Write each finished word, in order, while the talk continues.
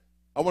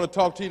I want to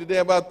talk to you today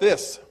about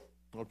this,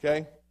 okay?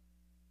 I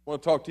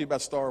want to talk to you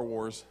about Star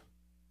Wars,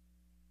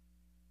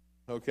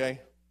 okay? I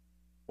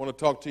want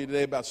to talk to you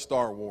today about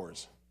Star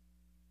Wars.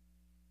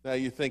 Now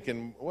you're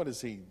thinking, what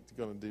is he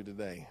going to do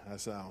today? I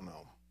said, I don't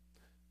know.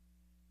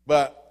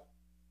 But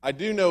I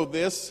do know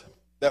this,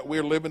 that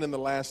we're living in the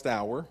last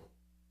hour.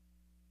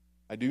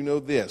 I do know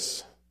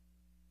this,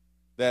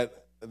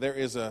 that there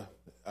is a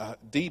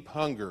deep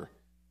hunger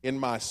in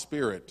my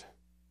spirit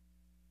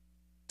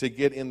to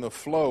get in the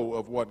flow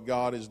of what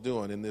God is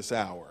doing in this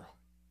hour.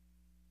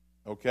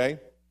 Okay?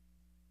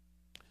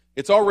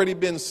 It's already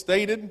been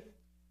stated,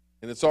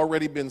 and it's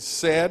already been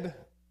said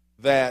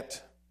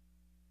that,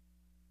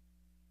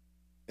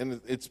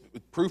 and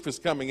proof is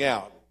coming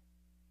out,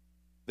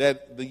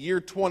 that the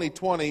year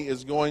 2020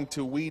 is going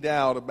to weed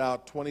out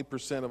about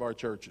 20% of our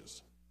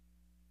churches.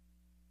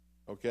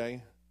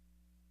 Okay?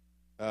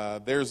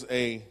 There's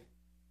a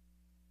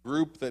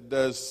group that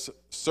does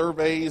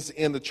surveys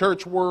in the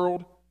church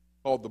world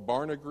called the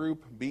Barna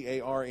Group,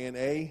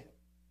 B-A-R-N-A,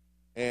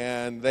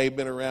 and they've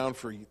been around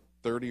for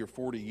 30 or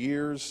 40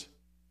 years.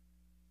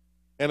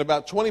 And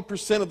about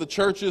 20% of the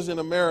churches in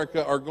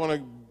America are going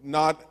to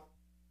not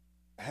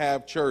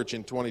have church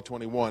in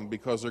 2021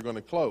 because they're going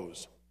to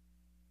close.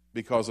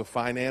 Because of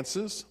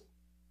finances,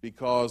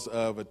 because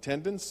of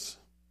attendance,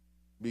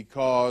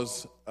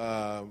 because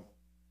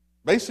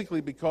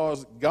basically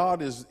because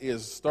God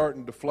is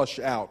starting to flush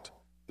out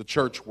the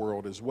church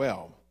world as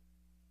well.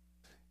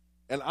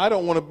 And I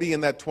don't want to be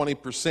in that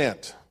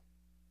 20%.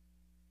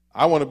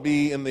 I want to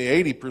be in the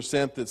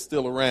 80% that's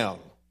still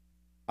around.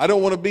 I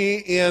don't want to be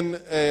in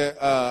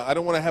I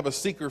don't want to have a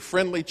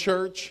seeker-friendly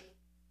church.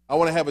 I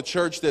want to have a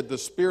church that the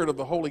Spirit of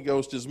the Holy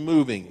Ghost is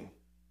moving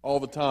all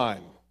the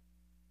time.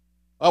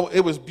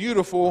 It was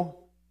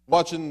beautiful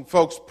watching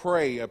folks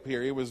pray up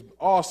here. It was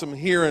awesome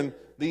hearing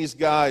these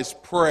guys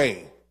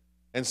pray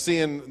and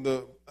seeing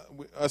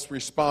us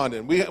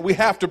responding. We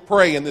have to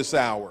pray in this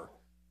hour.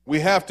 We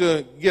have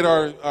to get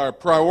our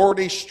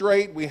priorities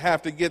straight. We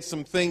have to get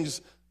some things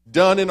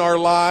done in our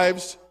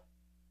lives.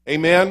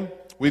 Amen.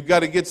 We've got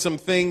to get some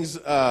things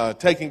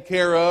taken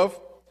care of.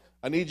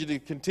 I need you to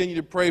continue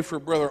to pray for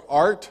Brother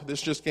Art.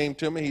 This just came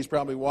to me. He's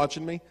probably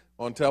watching me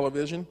on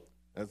television.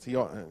 That's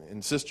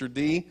and Sister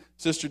D.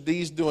 Sister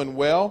D's doing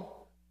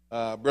well.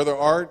 Brother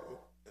Art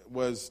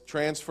was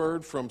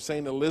transferred from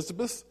St.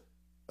 Elizabeth's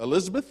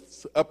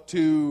up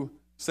to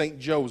St.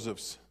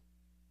 Joseph's.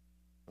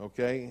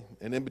 Okay?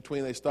 And in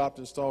between they stopped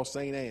and saw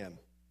St. Anne.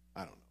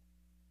 I don't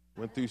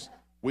know.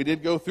 We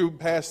did go through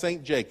past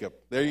St. Jacob.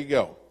 There you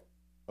go.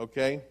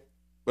 Okay?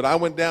 But I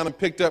went down and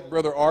picked up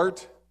Brother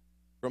Art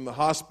from the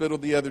hospital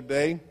the other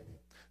day.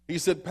 He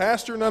said,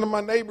 Pastor, none of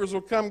my neighbors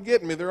will come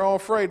get me. They're all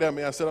afraid of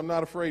me. I said, I'm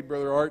not afraid,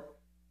 Brother Art.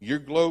 You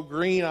glow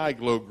green, I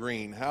glow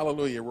green.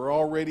 Hallelujah. We're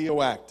all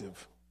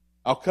radioactive.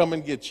 I'll come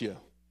and get you.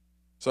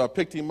 So I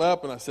picked him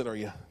up and I said,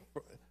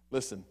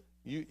 listen,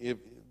 if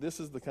this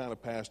is the kind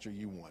of pastor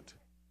you want.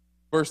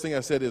 First thing I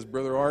said is,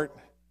 Brother Art,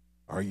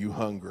 are you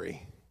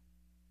hungry?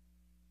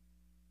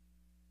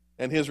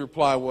 And his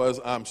reply was,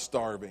 I'm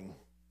starving.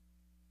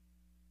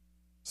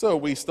 So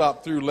we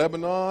stopped through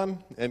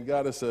Lebanon and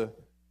got us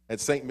at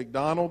St.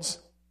 McDonald's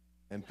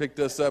and picked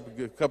us up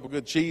a couple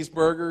good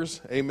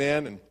cheeseburgers,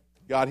 amen, and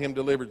got him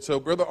delivered. So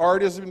Brother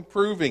Art is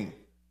improving.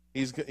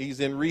 He's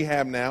in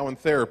rehab now and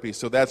therapy,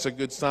 so that's a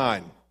good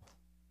sign.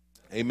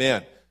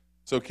 Amen.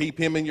 So keep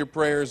him in your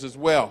prayers as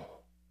well.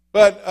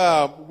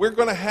 But we're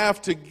going to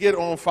have to get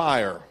on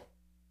fire.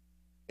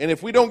 And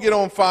if we don't get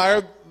on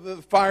fire,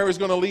 the fire is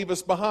going to leave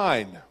us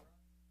behind.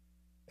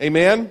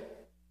 Amen?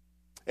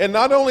 And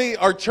not only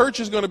our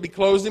church is going to be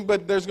closing,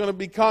 but there's going to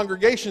be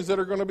congregations that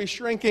are going to be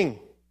shrinking.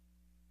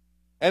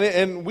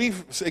 And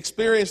we've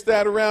experienced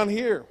that around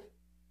here.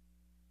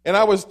 And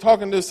I was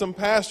talking to some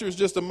pastors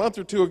just a month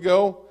or two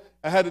ago.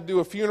 I had to do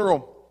a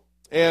funeral.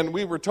 And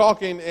we were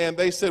talking, and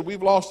they said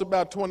we've lost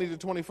about 20 to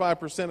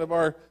 25% of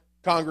our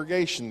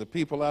congregation, the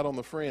people out on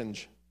the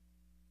fringe.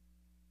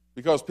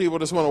 Because people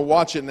just want to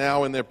watch it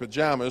now in their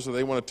pajamas, or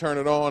they want to turn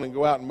it on and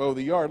go out and mow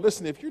the yard.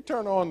 Listen, if you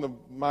turn on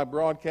my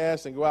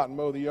broadcast and go out and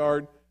mow the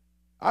yard,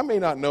 I may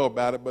not know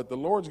about it, but the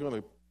Lord's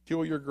going to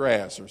kill your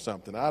grass or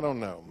something. I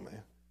don't know,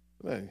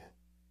 man.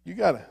 You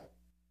got to.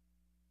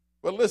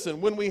 But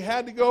listen, when we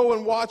had to go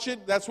and watch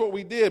it, that's what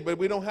we did. But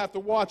we don't have to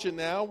watch it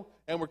now,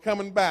 and we're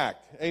coming back.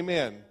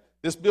 Amen.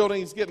 This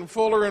building is getting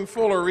fuller and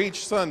fuller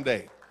each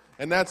Sunday,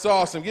 and that's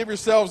awesome. Give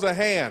yourselves a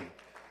hand.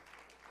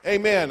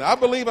 Amen. I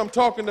believe I'm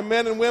talking to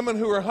men and women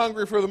who are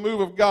hungry for the move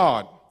of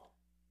God.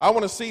 I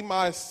want to see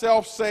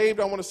myself saved.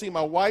 I want to see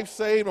my wife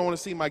saved. I want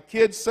to see my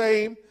kids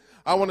saved.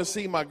 I want to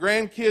see my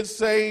grandkids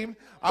saved.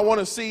 I want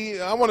to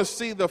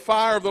see the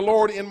fire of the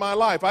Lord in my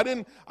life. I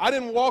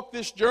didn't walk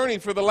this journey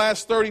for the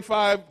last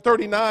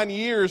 39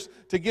 years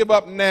to give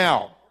up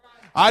now.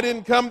 I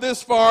didn't come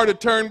this far to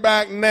turn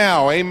back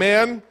now.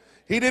 Amen.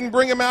 He didn't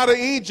bring him out of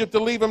Egypt to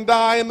leave him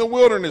die in the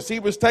wilderness. He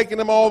was taking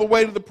him all the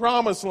way to the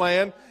promised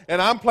land, and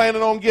I'm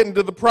planning on getting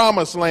to the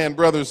promised land,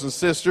 brothers and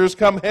sisters.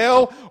 Come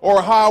hell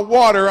or high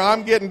water,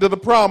 I'm getting to the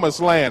promised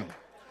land.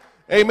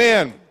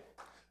 Amen.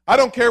 I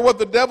don't care what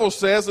the devil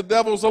says, the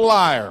devil's a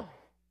liar.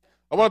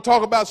 I want to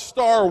talk about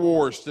Star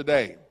Wars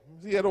today.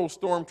 See that old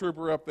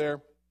stormtrooper up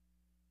there?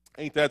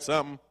 Ain't that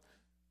something?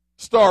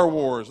 Star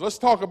Wars. Let's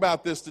talk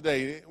about this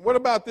today. What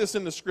about this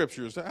in the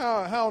Scriptures?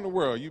 How in the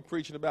world are you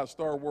preaching about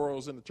Star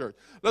Wars in the church?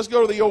 Let's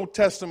go to the Old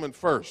Testament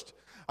first.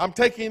 I'm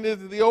taking you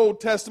to the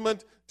Old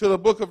Testament, to the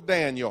book of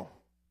Daniel.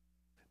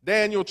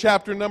 Daniel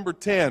chapter number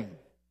 10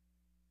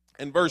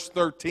 and verse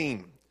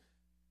 13.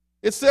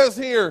 It says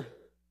here,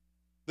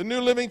 the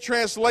New Living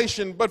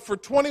Translation, but for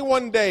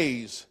 21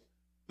 days,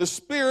 the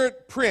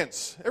Spirit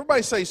Prince,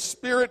 everybody say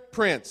Spirit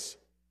Prince,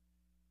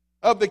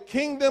 of the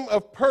kingdom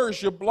of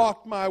Persia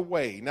blocked my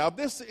way. Now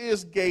this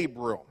is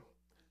Gabriel.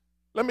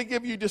 Let me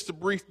give you just a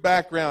brief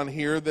background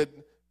here that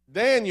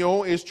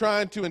Daniel is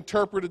trying to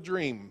interpret a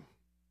dream.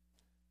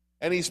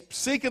 And he's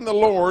seeking the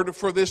Lord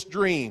for this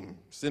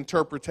dream's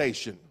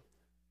interpretation.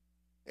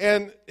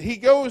 And he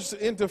goes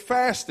into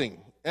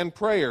fasting and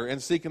prayer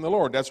and seeking the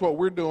Lord. That's what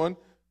we're doing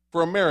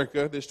for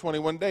America this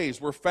 21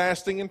 days. We're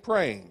fasting and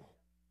praying.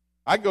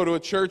 I go to a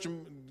church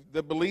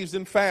that believes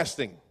in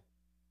fasting.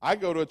 I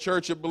go to a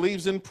church that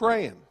believes in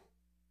praying.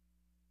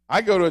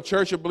 I go to a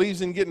church that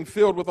believes in getting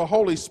filled with the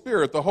Holy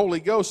Spirit, the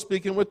Holy Ghost,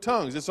 speaking with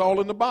tongues. It's all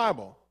in the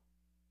Bible.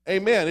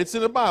 Amen. It's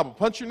in the Bible.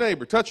 Punch your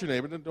neighbor. Touch your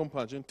neighbor. Don't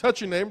punch him.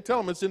 Touch your neighbor. Tell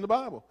him it's in the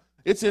Bible.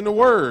 It's in the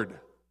Word.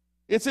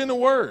 It's in the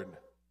Word.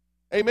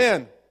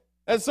 Amen.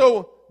 And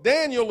so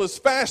Daniel is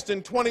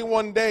fasting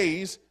 21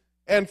 days,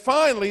 and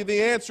finally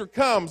the answer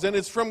comes, and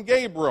it's from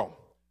Gabriel.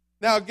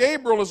 Now,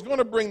 Gabriel is going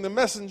to bring the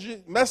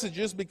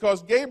messages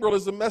because Gabriel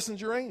is a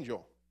messenger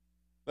angel.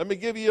 Let me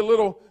give you a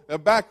little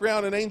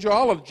background in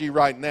angelology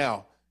right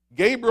now.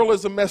 Gabriel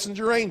is a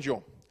messenger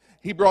angel.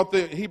 He brought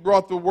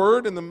the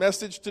word and the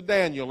message to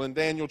Daniel in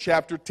Daniel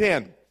chapter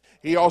 10.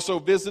 He also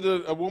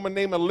visited a woman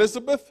named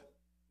Elizabeth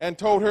and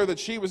told her that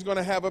she was going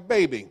to have a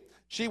baby.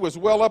 She was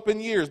well up in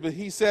years, but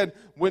he said,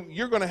 when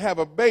you're going to have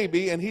a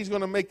baby, and he's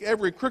going to make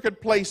every crooked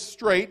place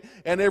straight,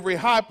 and every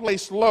high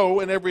place low,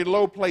 and every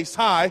low place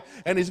high,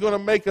 and he's going to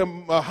make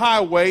a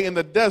highway in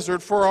the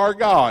desert for our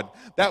God.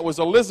 That was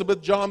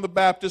Elizabeth, John the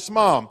Baptist's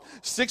mom.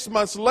 6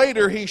 months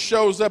later, he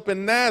shows up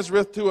in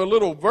Nazareth to a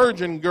little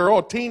virgin girl,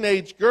 a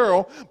teenage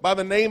girl, by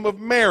the name of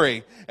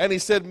Mary. And he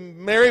said,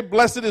 Mary,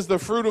 blessed is the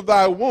fruit of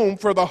thy womb,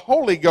 for the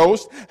Holy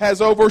Ghost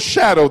has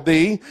overshadowed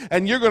thee,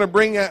 and you're going to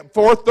bring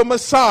forth the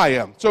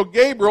Messiah. So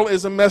Gabriel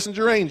is a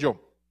messenger angel.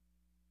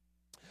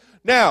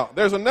 Now,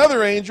 there's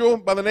another angel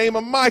by the name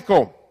of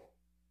Michael.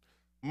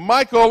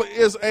 Michael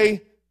is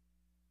a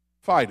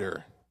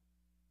fighter.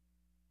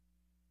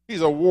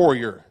 He's a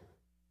warrior.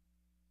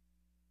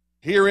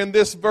 Here in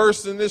this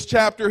verse, in this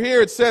chapter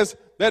here, it says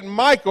that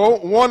Michael,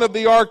 one of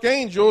the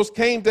archangels,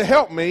 came to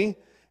help me,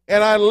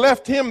 and I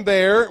left him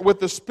there with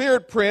the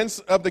spirit prince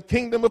of the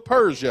kingdom of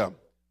Persia.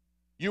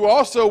 You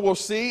also will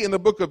see in the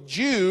book of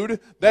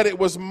Jude that it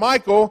was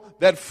Michael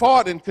that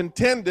fought and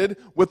contended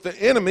with the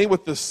enemy,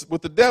 with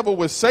the devil,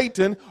 with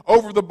Satan,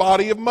 over the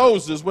body of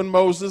Moses when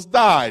Moses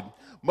died.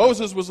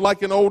 Moses was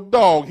like an old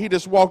dog. He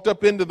just walked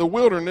up into the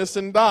wilderness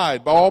and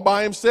died all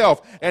by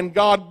himself, and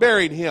God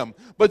buried him.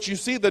 But you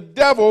see, the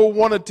devil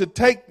wanted to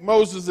take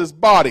Moses'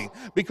 body,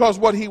 because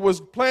what he was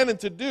planning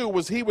to do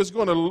was he was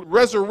going to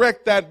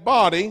resurrect that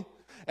body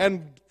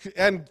and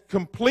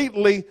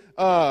completely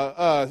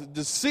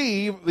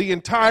deceive the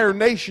entire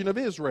nation of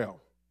Israel.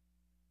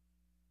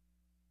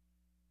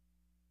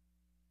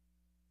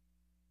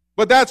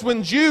 But that's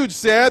when Jude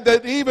said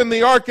that even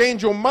the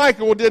archangel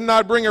Michael did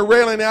not bring a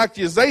railing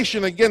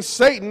accusation against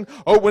Satan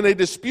or when they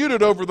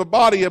disputed over the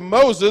body of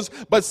Moses,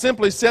 but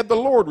simply said, the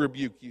Lord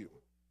rebuke you.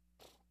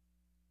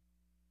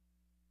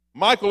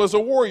 Michael is a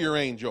warrior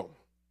angel.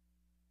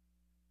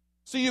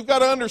 See, you've got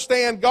to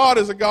understand God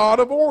is a God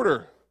of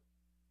order.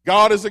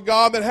 God is a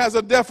God that has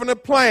a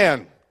definite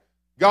plan.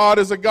 God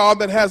is a God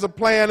that has a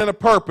plan and a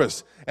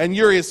purpose. And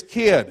you're his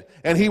kid,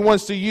 and he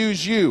wants to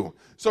use you.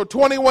 So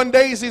 21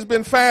 days he's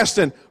been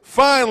fasting.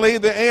 Finally,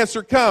 the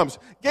answer comes.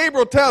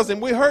 Gabriel tells him,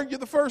 we heard you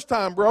the first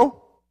time,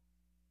 bro.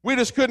 We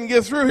just couldn't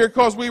get through here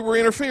because we were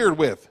interfered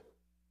with.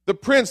 The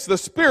prince, the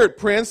spirit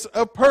prince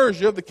of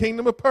Persia, the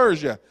kingdom of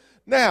Persia.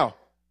 Now,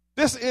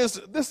 this is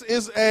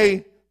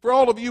for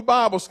all of you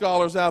Bible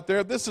scholars out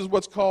there, this is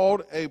what's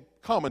called a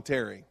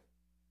commentary.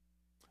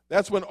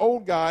 That's when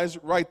old guys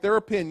write their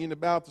opinion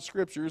about the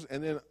scriptures,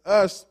 and then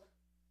us,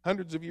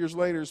 hundreds of years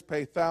later,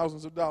 pay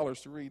thousands of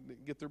dollars to read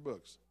and get their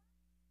books.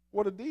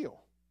 What a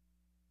deal.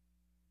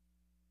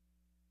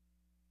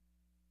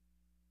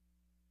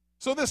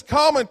 So this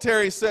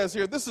commentary says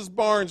here, this is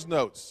Barnes'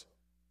 notes.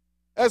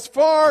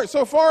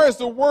 So far as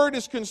the word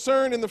is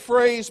concerned in the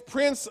phrase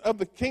prince of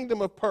the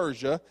kingdom of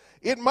Persia,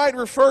 it might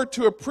refer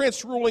to a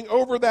prince ruling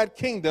over that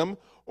kingdom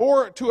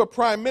or to a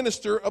prime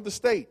minister of the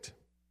state.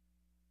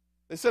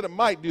 They said it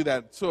might do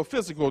that, so a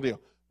physical deal.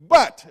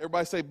 But,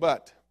 everybody say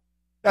but.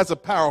 That's a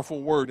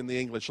powerful word in the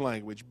English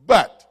language.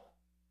 But.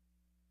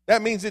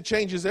 That means it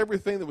changes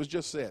everything that was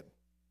just said.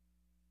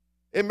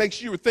 It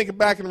makes you think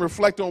back and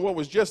reflect on what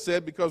was just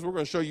said because we're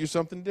going to show you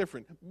something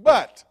different.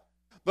 But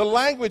the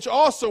language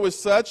also is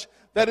such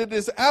that it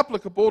is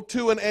applicable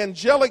to an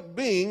angelic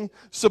being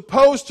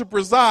supposed to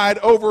preside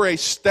over a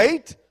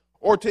state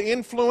or to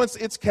influence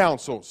its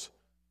councils.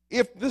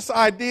 If this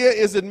idea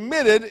is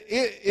admitted,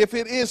 if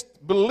it is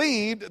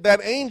believed that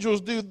angels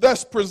do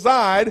thus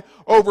preside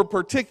over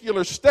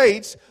particular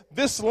states,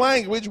 this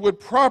language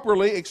would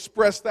properly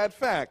express that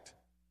fact.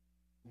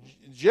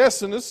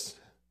 Jessinus,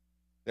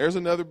 there's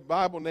another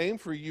Bible name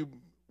for you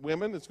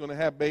women that's going to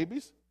have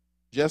babies.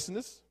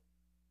 Jessinus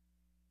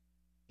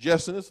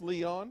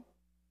Leon.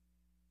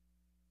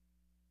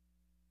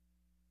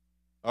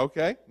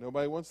 Okay,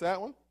 nobody wants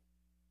that one?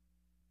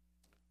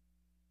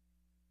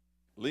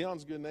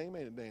 Leon's a good name,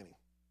 ain't it, Danny?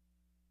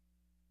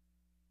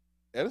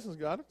 Edison's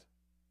got it.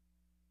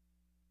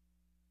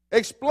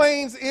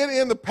 Explains it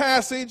in the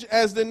passage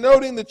as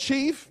denoting the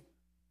chiefs,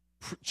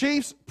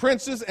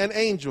 princes, and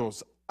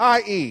angels,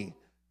 i.e.,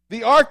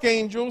 the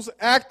archangels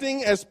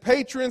acting as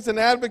patrons and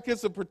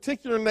advocates of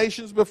particular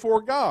nations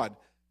before God.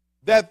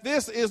 That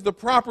this is the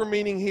proper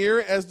meaning here,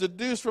 as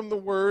deduced from the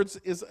words,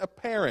 is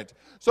apparent.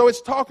 So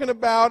it's talking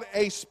about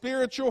a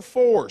spiritual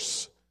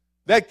force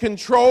that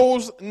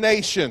controls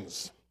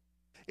nations.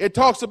 It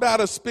talks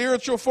about a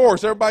spiritual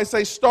force. Everybody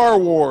say Star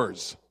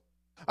Wars.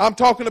 I'm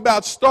talking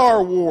about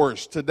Star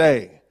Wars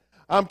today.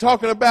 I'm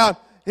talking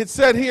about, it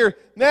said here,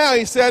 now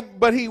he said,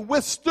 but he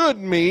withstood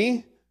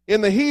me in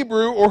the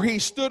Hebrew, or he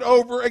stood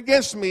over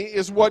against me,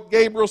 is what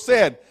Gabriel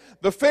said.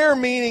 The fair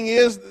meaning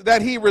is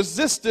that he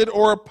resisted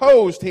or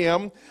opposed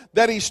him,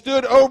 that he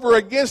stood over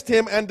against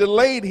him and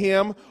delayed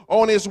him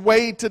on his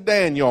way to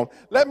Daniel.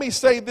 Let me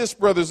say this,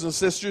 brothers and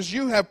sisters.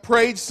 You have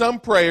prayed some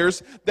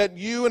prayers that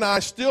you and I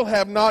still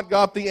have not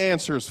got the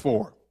answers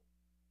for.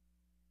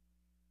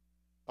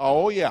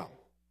 Oh, yeah.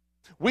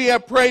 We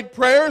have prayed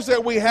prayers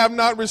that we have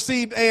not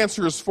received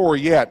answers for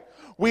yet.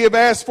 We have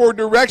asked for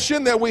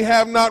direction that we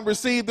have not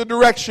received the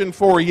direction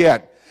for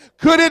yet.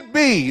 Could it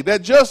be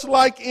that just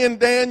like in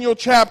Daniel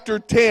chapter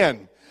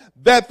 10,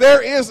 that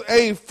there is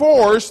a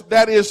force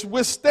that is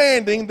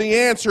withstanding the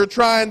answer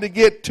trying to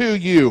get to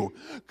you?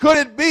 Could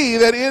it be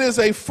that it is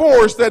a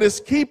force that is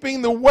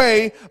keeping the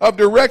way of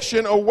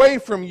direction away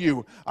from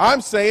you? I'm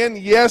saying,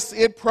 yes,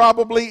 it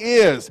probably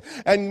is.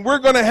 And we're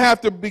going to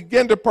have to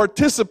begin to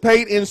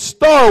participate in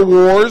Star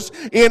Wars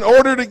in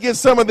order to get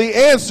some of the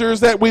answers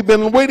that we've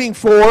been waiting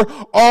for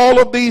all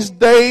of these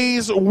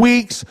days,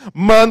 weeks,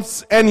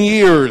 months, and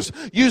years.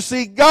 You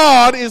see,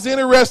 God is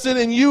interested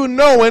in you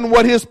knowing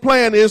what His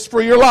plan is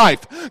for your life.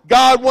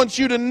 God wants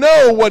you to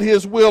know what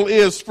His will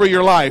is for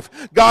your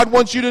life. God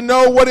wants you to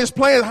know what His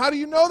plan is. How do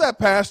you know that,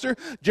 Pastor?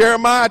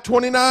 Jeremiah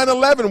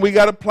 29:11. We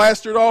got it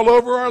plastered all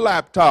over our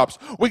laptops.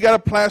 We got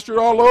it plastered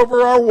all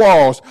over our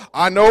walls.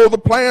 I know the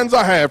plans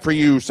I have for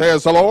you,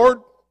 says the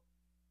Lord.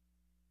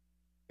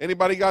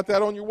 Anybody got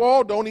that on your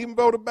wall? Don't even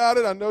vote about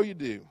it. I know you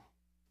do.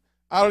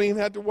 I don't even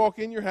have to walk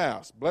in your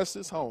house. Bless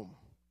this home.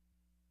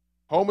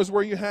 Home is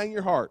where you hang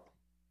your heart.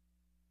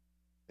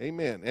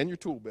 Amen. And your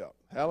tool belt.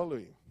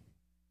 Hallelujah.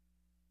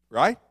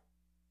 Right?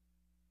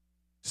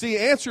 See,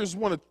 answers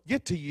want to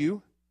get to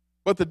you,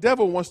 but the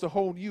devil wants to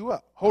hold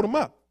them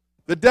up.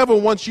 The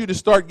devil wants you to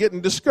start getting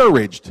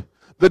discouraged.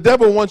 The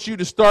devil wants you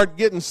to start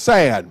getting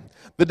sad.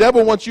 The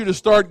devil wants you to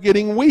start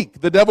getting weak.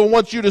 The devil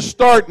wants you to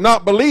start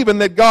not believing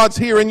that God's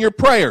hearing your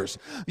prayers.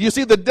 You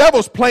see, the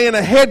devil's playing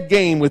a head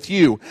game with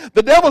you.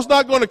 The devil's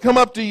not going to come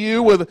up to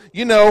you with,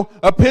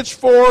 a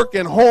pitchfork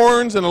and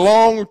horns and a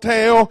long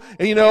tail,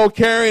 and,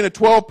 carrying a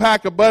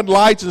 12-pack of Bud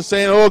Lights and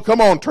saying, oh,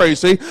 come on,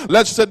 Tracy,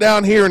 let's sit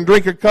down here and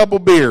drink a couple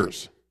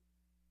beers.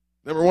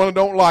 Number one, I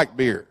don't like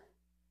beer.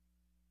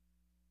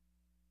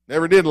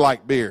 Never did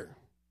like beer.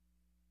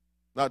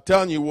 Not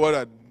telling you what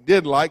I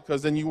did like,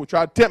 because then you will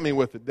try to tempt me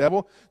with it,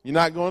 devil. You're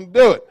not going to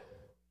do it.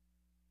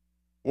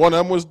 One of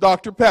them was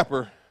Dr.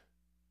 Pepper.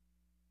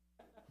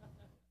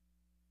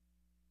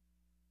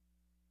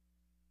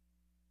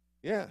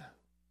 Yeah.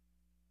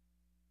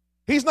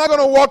 He's not going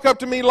to walk up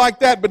to me like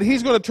that, but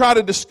he's going to try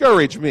to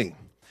discourage me.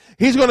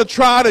 He's going to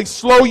try to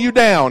slow you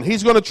down.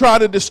 He's going to try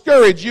to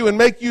discourage you and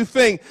make you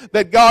think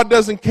that God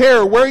doesn't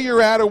care where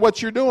you're at or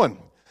what you're doing.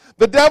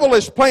 The devil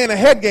is playing a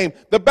head game.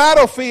 The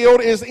battlefield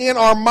is in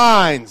our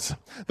minds.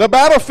 The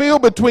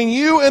battlefield between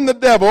you and the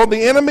devil,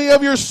 the enemy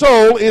of your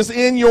soul, is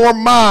in your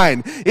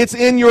mind. It's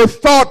in your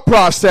thought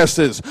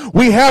processes.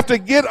 We have to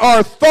get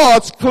our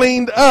thoughts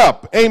cleaned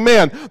up.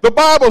 Amen. The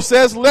Bible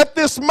says, let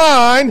this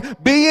mind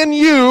be in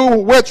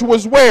you, which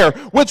was where?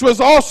 Which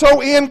was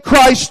also in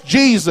Christ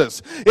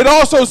Jesus. It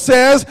also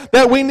says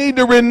that we need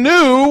to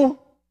renew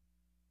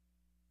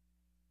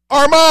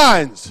our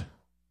minds.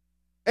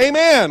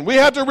 Amen. We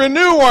have to renew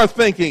our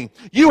thinking.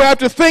 You have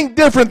to think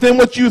different than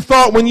what you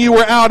thought when you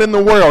were out in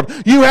the world.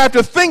 You have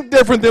to think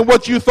different than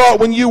what you thought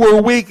when you were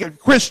a weak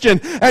Christian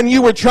and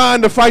you were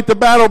trying to fight the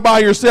battle by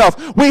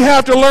yourself. We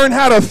have to learn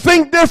how to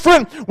think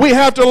different. We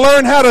have to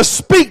learn how to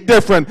speak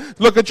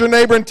different. Look at your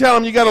neighbor and tell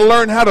him you got to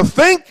learn how to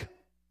think.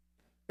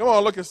 Come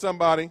on, look at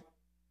somebody.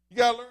 You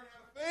got to learn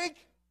how to think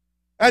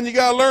and you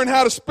got to learn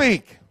how to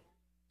speak.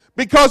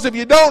 Because if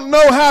you don't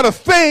know how to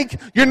think,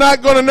 you're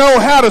not going to know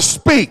how to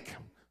speak.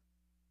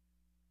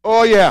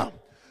 Oh, yeah.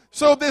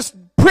 So this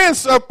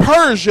prince of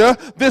Persia,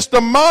 this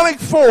demonic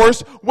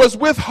force, was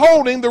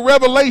withholding the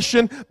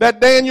revelation that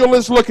Daniel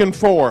is looking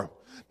for.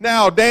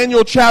 Now,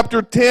 Daniel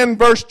chapter 10,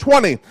 verse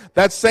 20,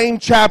 that same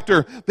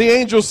chapter, the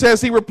angel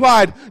says, he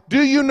replied,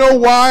 "Do you know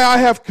why I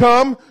have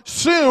come?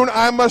 Soon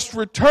I must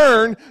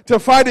return to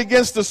fight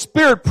against the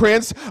spirit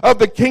prince of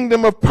the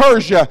kingdom of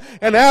Persia.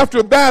 And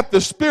after that,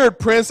 the spirit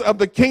prince of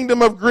the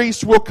kingdom of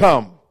Greece will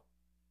come."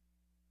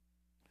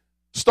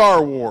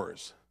 Star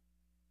Wars.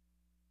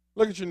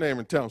 Look at your name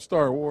and tell them,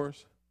 Star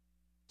Wars.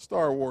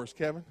 Star Wars,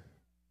 Kevin.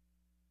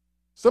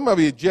 Some of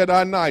you are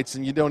Jedi Knights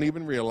and you don't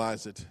even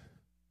realize it.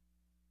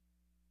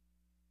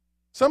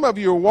 Some of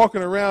you are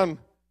walking around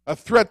a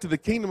threat to the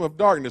kingdom of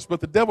darkness, but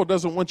the devil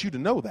doesn't want you to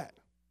know that.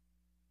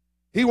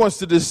 He wants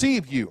to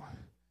deceive you.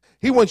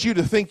 He wants you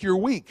to think you're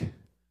weak.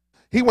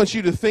 He wants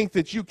you to think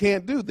that you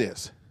can't do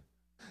this.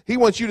 He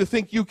wants you to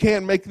think you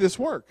can't make this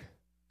work.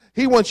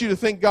 He wants you to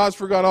think God's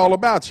forgot all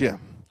about you.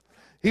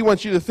 He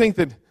wants you to think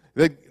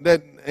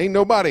that ain't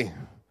nobody.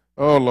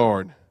 Oh,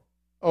 Lord.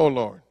 Oh,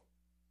 Lord.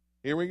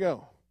 Here we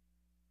go.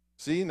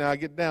 See, now I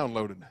get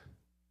downloaded.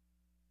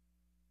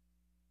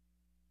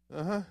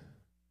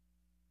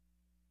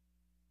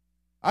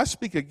 I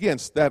speak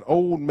against that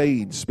old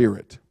maid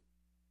spirit.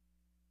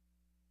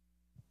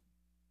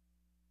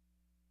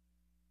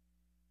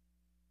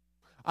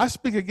 I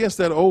speak against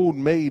that old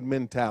maid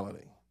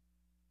mentality.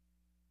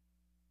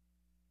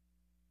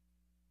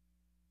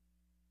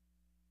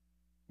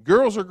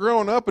 Girls are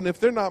growing up, and if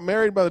they're not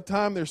married by the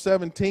time they're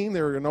 17,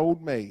 they're an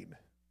old maid.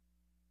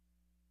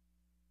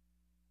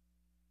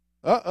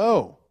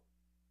 Uh-oh.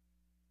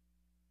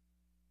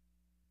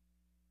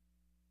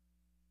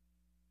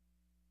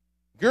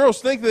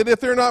 Girls think that if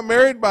they're not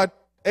married by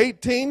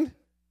 18,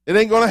 it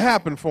ain't going to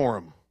happen for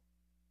them.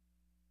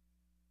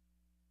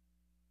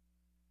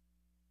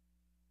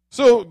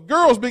 So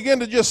girls begin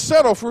to just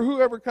settle for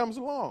whoever comes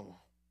along.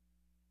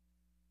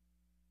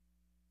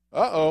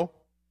 Uh-oh.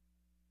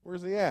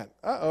 Where's he at?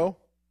 Uh-oh.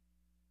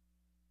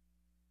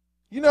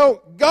 You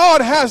know,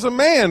 God has a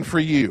man for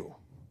you.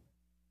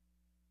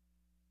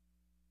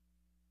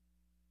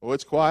 Oh,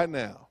 it's quiet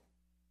now.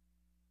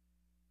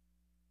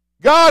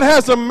 God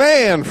has a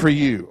man for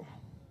you.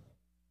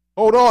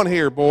 Hold on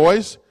here,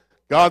 boys.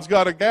 God's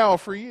got a gal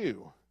for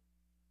you.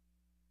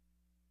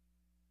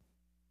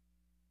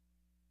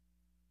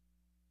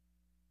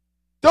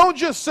 Don't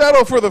just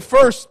settle for the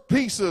first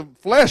piece of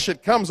flesh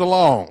that comes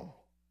along.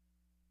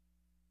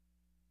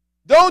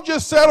 Don't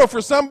just settle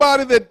for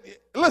somebody that,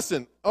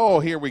 listen, oh,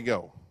 here we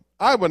go.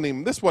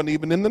 This wasn't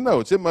even in the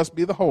notes. It must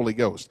be the Holy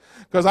Ghost.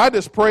 Because I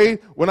just pray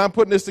when I'm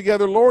putting this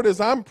together, Lord,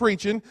 as I'm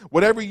preaching,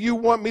 whatever you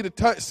want me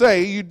to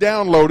say, you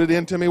download it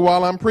into me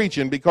while I'm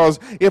preaching. Because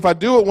if I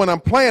do it when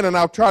I'm planning,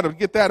 I'll try to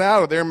get that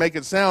out of there and make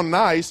it sound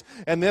nice.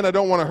 And then I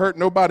don't want to hurt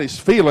nobody's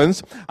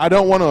feelings. I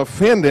don't want to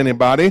offend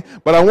anybody.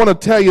 But I want to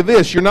tell you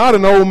this. You're not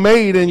an old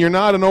maid and you're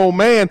not an old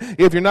man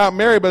if you're not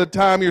married by the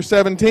time you're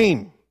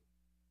 17.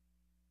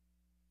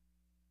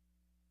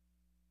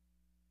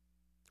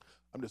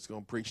 I'm just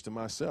going to preach to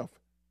myself.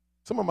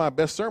 Some of my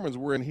best sermons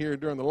were in here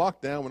during the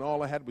lockdown when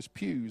all I had was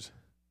pews.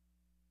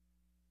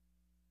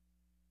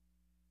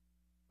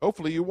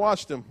 Hopefully you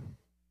watched them.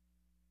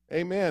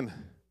 Amen.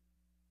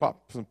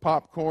 Pop some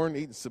popcorn,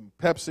 eating some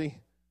Pepsi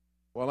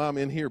while I'm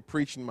in here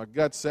preaching my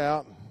guts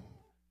out,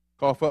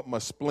 cough up my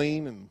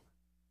spleen and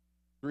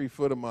 3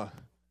 foot of my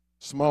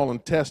small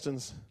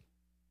intestines.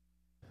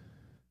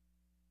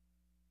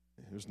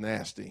 It was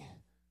nasty.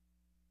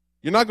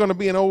 You're not going to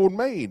be an old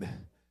maid.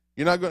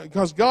 You're not going,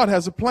 because God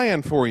has a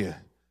plan for you.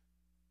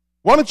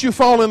 Why don't you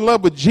fall in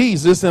love with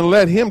Jesus and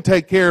let him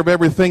take care of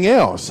everything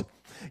else?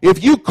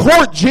 If you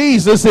court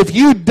Jesus, if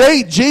you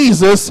date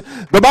Jesus,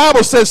 the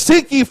Bible says,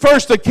 "Seek ye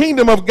first the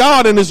kingdom of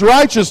God and his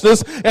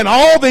righteousness, and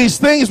all these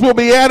things will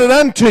be added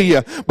unto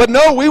you." But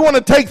no, we want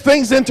to take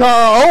things into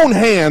our own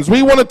hands.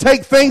 We want to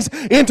take things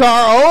into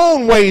our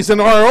own ways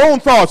and our own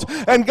thoughts.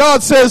 And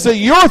God says that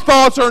your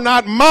thoughts are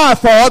not my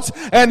thoughts,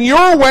 and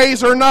your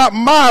ways are not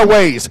my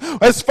ways.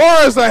 As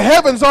far as the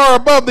heavens are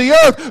above the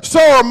earth, so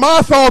are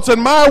my thoughts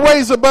and my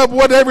ways above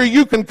whatever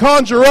you can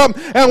conjure up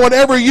and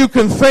whatever you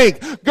can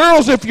think.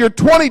 Girls, if you're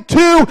 22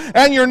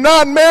 and you're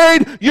not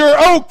married, you're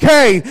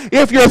okay.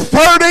 If you're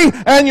 30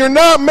 and you're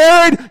not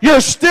married, you're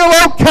still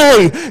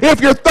okay. If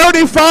you're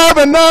 35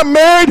 and not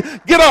married,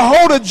 get a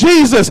hold of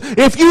Jesus.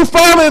 If you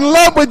fall in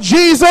love with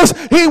Jesus,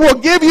 he will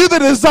give you the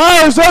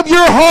desires of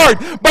your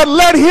heart. But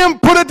let him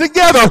put it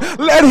together.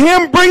 Let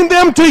him bring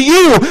them to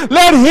you.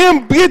 Let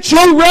him get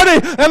you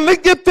ready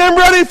and get them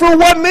ready for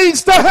what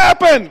needs to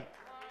happen.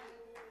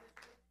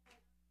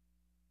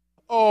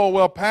 Oh,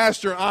 well,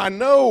 Pastor, I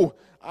know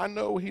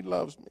he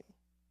loves me.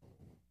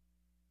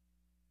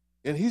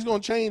 And he's going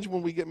to change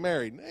when we get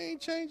married. They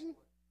ain't changing.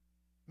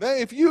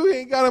 If you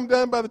ain't got them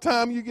done by the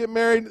time you get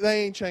married,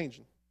 they ain't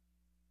changing.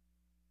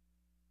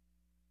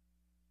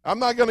 I'm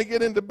not going to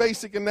get into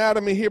basic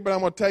anatomy here, but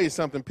I'm going to tell you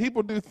something.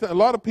 A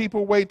lot of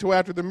people wait till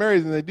after they're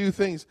married and they do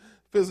things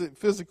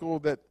physical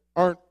that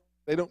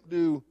they don't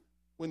do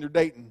when they're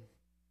dating.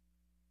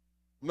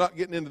 I'm not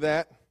getting into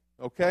that,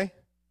 okay?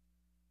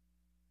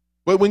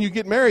 But when you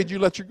get married, you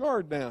let your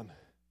guard down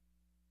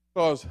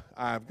because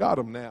I've got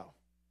them now.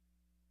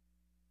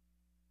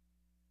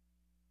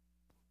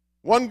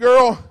 One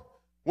girl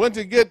went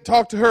to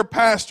talk to her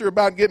pastor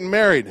about getting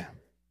married.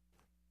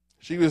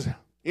 She was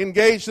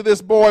engaged to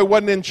this boy,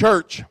 wasn't in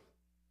church.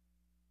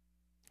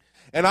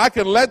 And I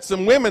can let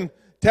some women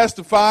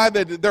testify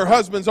that their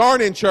husbands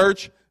aren't in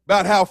church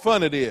about how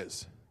fun it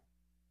is.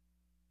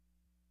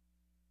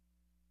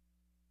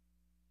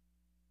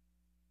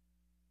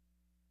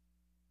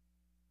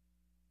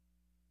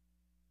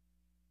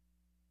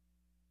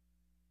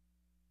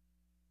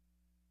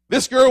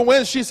 This girl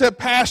went, she said,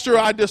 Pastor,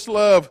 I was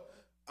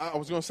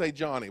going to say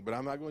Johnny, but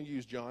I'm not going to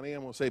use Johnny.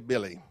 I'm going to say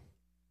Billy.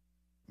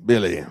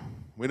 Billy.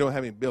 We don't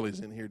have any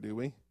Billies in here, do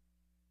we?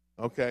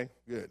 Okay,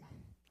 good.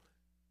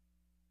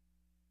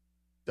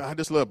 I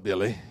just love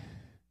Billy.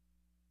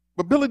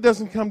 But Billy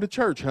doesn't come to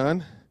church,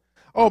 hon.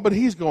 Oh, but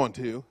he's going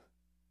to.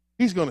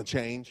 He's going to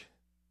change.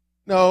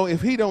 No,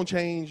 if he don't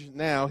change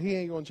now, he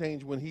ain't going to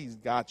change when he's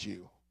got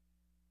you.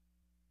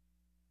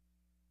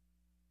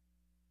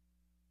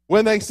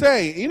 When they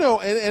say,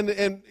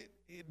 and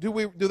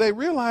do they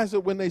realize that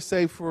when they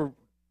say for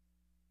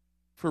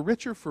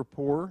richer, for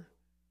poorer,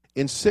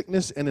 in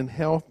sickness and in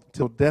health,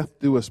 till death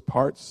do us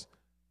part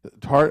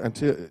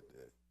until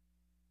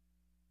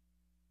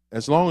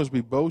as long as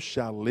we both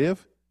shall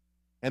live,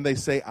 and they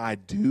say, I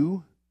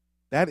do,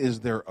 that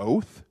is their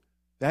oath.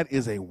 That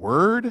is a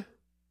word.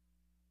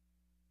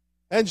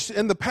 And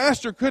the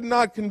pastor could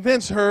not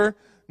convince her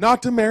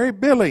not to marry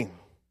Billy.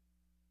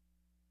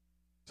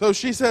 So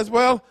she says,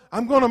 well,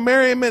 I'm going to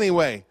marry him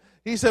anyway.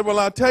 He said, well,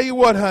 I'll tell you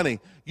what, honey.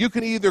 You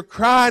can either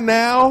cry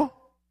now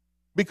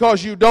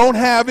because you don't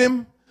have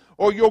him,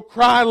 or you'll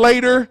cry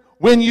later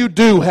when you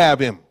do have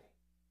him.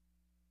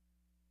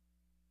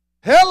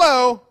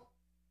 Hello.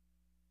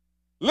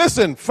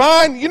 Listen,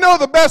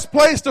 the best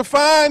place to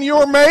find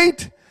your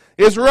mate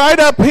is right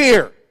up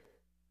here.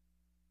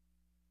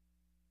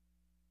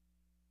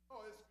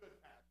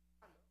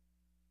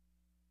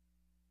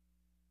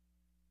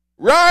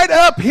 Right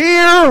up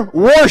here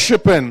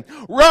worshiping.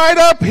 Right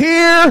up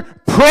here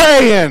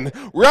praying.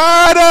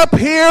 Right up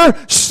here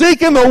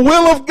seeking the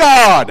will of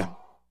God.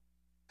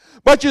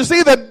 But you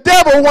see, the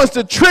devil wants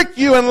to trick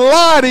you and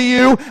lie to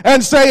you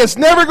and say it's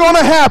never going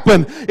to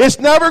happen. It's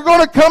never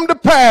going to come to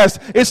pass.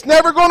 It's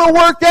never going to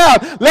work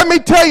out. Let me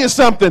tell you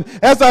something.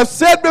 As I've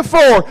said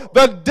before,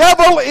 the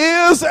devil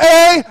is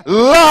a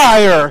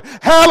liar.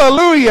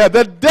 Hallelujah.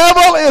 The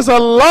devil is a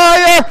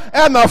liar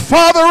and the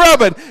father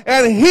of it.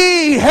 And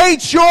he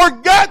hates your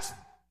guts.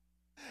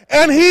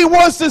 And he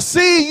wants to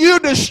see you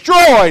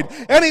destroyed.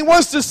 And he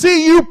wants to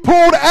see you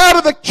pulled out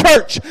of the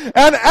church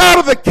and out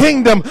of the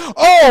kingdom.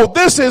 Oh,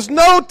 this is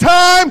no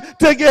time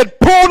to get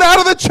pulled out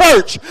of the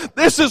church.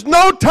 This is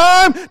no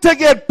time to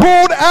get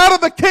pulled out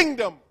of the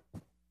kingdom.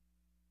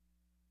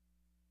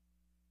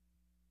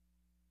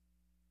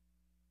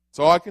 That's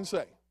all I can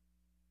say.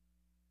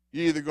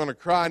 You're either going to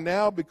cry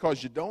now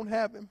because you don't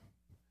have him,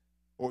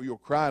 or you'll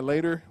cry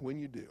later when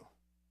you do.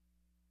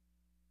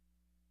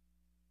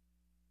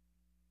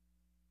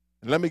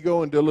 And let me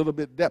go into a little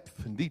bit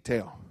depth and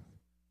detail,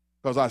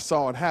 because I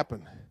saw it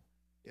happen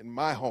in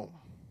my home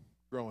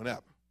growing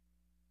up.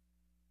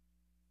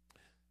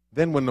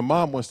 Then when the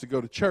mom wants to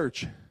go to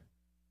church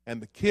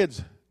and the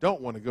kids don't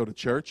want to go to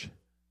church,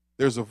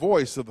 there's a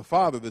voice of the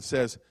father that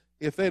says,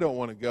 if they don't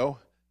want to go,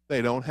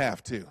 they don't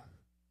have to.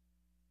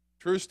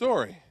 True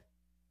story,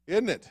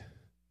 isn't it?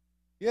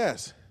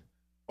 Yes.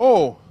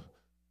 Oh,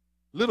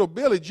 little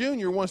Billy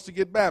Jr. wants to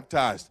get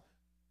baptized.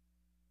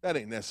 That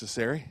ain't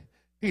necessary.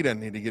 He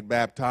doesn't need to get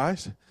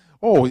baptized.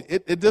 Oh,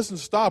 it doesn't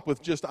stop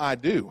with just I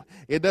do.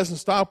 It doesn't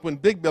stop when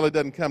Big Billy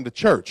doesn't come to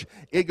church.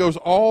 It goes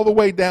all the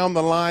way down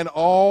the line,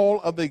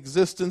 all of the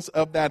existence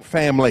of that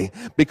family,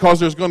 because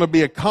there's going to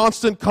be a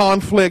constant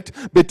conflict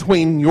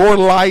between your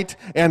light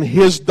and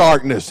his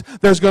darkness.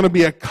 There's going to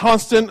be a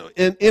constant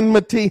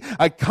enmity,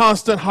 a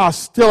constant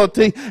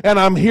hostility, and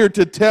I'm here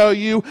to tell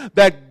you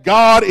that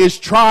God is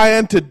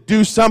trying to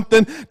do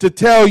something to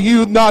tell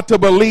you not to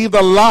believe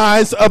the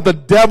lies of the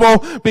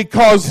devil,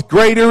 because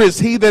greater is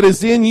he that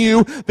is in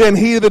you than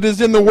he that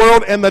is in the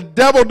world, and the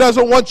devil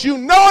doesn't want you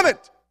knowing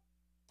it.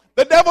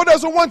 The devil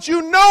doesn't want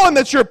you knowing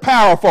that you're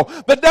powerful.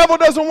 The devil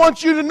doesn't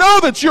want you to know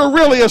that you're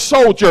really a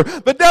soldier.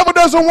 The devil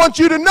doesn't want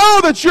you to know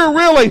that you're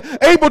really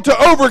able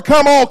to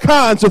overcome all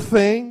kinds of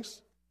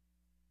things.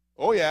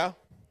 Oh yeah.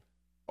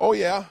 Oh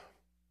yeah.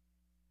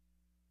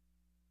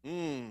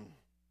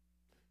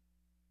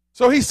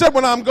 So he said,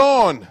 when I'm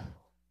gone,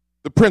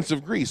 the Prince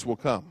of Greece will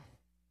come.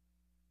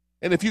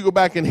 And if you go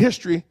back in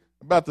history,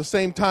 about the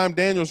same time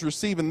Daniel's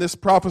receiving this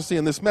prophecy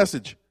and this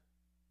message,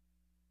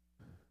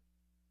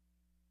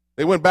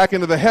 they went back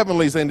into the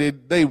heavenlies and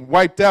they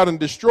wiped out and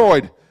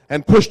destroyed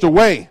and pushed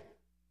away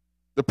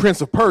the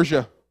Prince of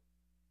Persia.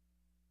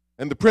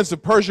 And the Prince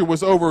of Persia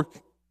was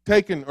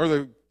overtaken, or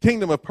the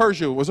kingdom of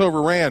Persia was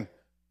overran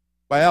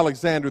by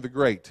Alexander the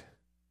Great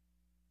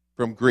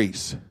from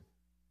Greece.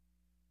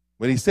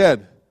 When he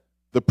said,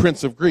 the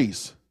Prince of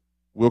Greece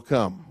will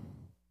come.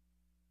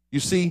 You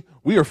see,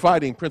 we are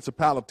fighting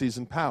principalities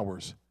and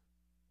powers.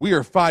 We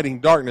are fighting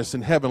darkness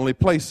in heavenly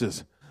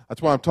places.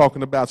 That's why I'm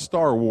talking about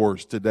Star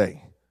Wars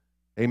today.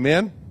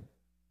 Amen?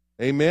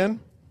 Amen?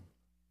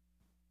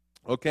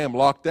 Okay, I'm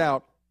locked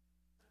out.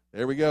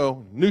 There we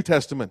go. New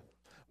Testament.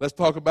 Let's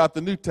talk about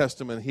the New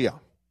Testament here.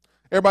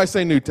 Everybody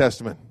say New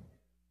Testament.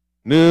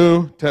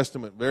 New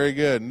Testament. Very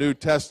good. New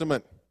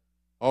Testament.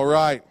 All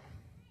right.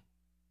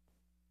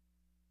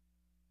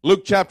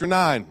 Luke chapter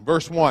 9,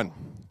 verse 1.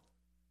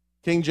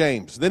 King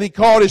James. Then he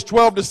called his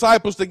 12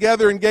 disciples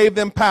together and gave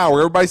them power.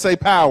 Everybody say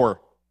power.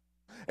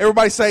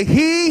 Everybody say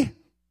he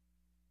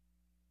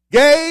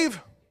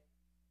gave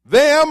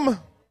them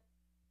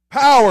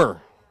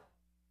power.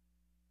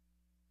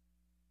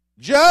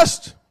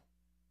 Just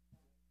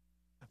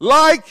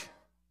like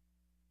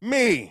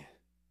me.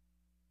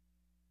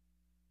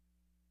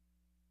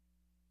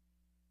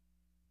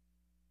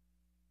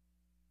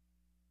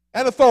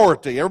 And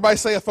authority. Everybody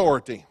say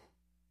authority.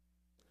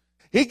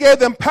 He gave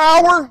them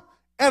power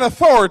and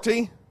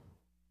authority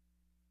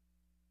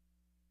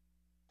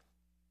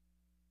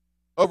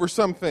over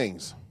some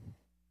things.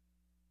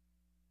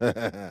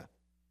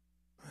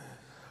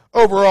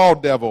 Over all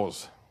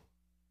devils.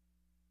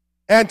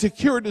 And to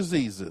cure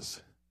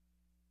diseases.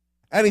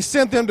 And he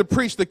sent them to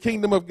preach the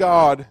kingdom of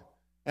God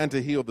and to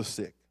heal the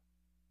sick.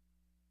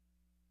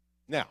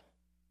 Now,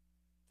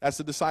 that's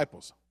the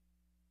disciples.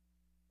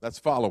 That's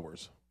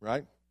followers,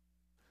 right?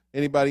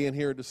 Anybody in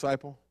here a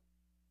disciple?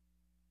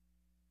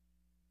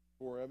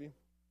 4 of you?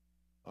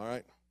 All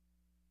right.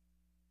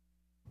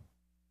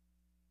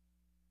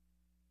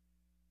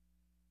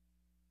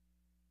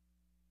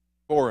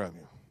 4 of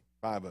you.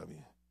 5 of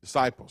you.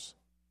 Disciples.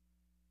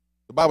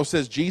 The Bible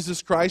says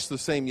Jesus Christ the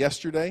same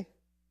yesterday,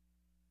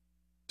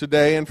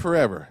 today, and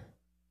forever.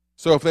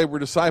 So if they were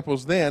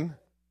disciples then,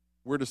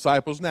 we're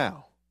disciples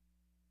now.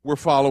 We're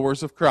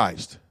followers of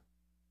Christ.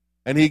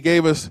 And he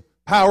gave us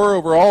power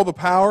over all the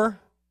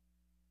power,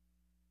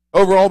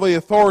 over all the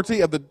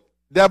authority of the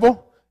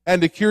devil,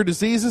 and to cure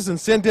diseases, and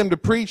sent him to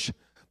preach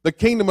the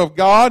kingdom of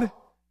God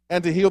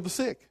and to heal the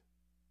sick.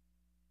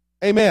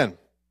 Amen.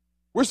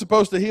 We're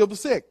supposed to heal the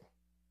sick.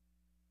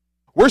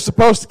 We're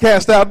supposed to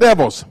cast out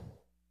devils.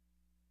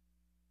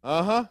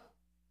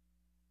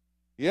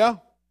 Yeah.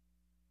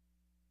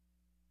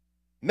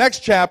 Next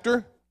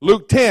chapter,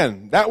 Luke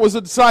 10. That was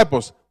the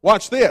disciples.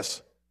 Watch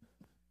this.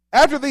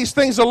 After these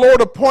things, the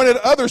Lord appointed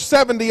other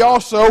 70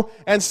 also,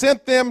 and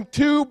sent them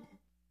 2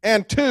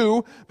 and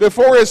 2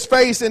 before his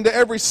face into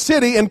every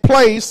city and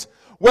place,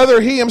 whither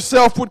he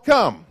himself would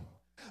come.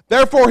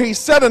 Therefore he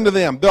said unto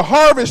them, the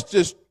harvest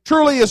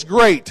truly is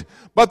great,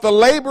 but the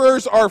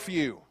laborers are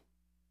few.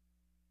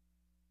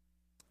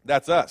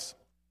 That's us.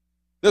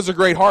 There's a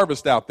great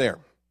harvest out there,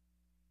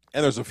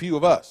 and there's a few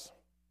of us.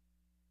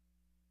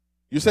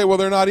 You say, well,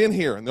 they're not in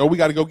here. No, we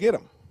got to go get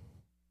them.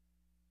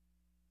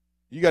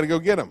 You got to go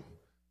get them.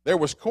 There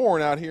was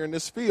corn out here in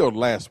this field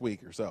last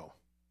week or so.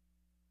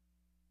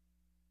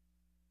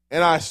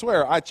 And I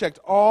swear, I checked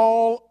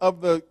all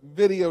of the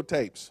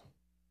videotapes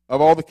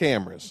of all the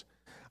cameras.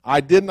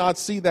 I did not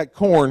see that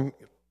corn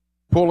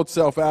pull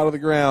itself out of the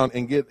ground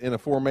and get in a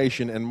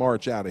formation and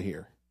march out of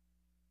here.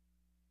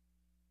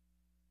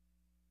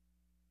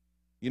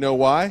 You know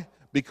why?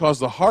 Because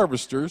the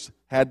harvesters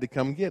had to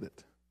come get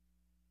it.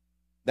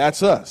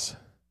 That's us.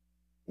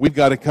 We've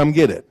got to come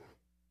get it.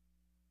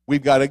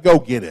 We've got to go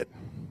get it.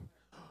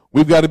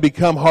 We've got to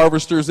become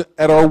harvesters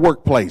at our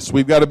workplace.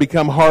 We've got to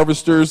become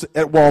harvesters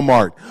at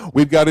Walmart.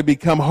 We've got to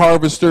become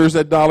harvesters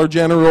at Dollar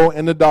General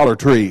and the Dollar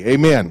Tree.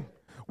 Amen.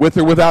 With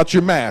or without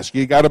your mask,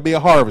 you got to be a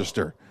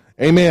harvester.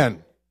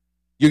 Amen.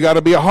 You got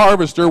to be a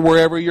harvester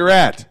wherever you're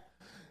at.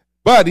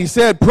 But he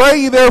said,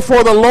 pray ye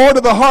therefore the Lord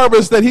of the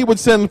harvest that he would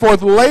send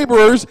forth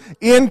laborers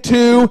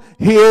into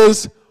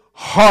his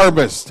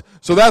harvest.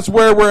 So that's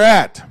where we're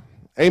at.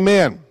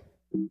 Amen.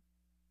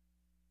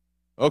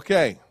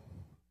 Okay.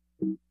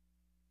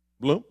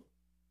 Bloom.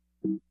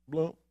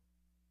 Bloom.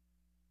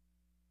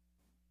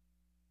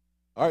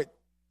 All right,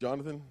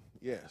 Jonathan.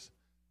 Yes.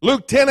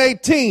 Luke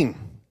 10:18.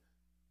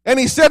 And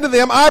he said to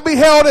them, I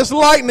beheld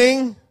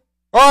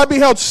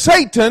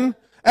Satan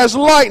as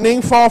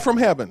lightning fall from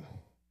heaven.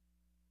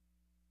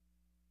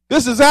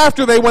 This is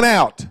after they went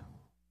out.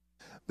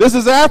 This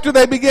is after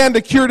they began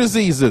to cure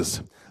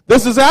diseases.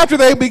 This is after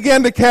they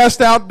began to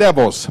cast out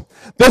devils.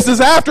 This is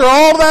after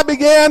all that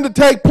began to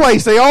take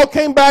place. They all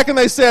came back and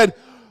they said,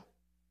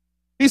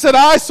 he said,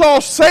 I saw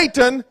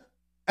Satan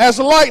as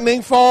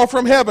lightning fall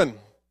from heaven.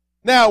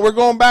 Now, we're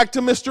going back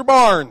to Mr.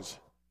 Barnes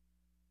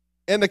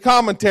in the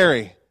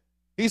commentary.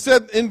 He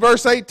said in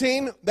verse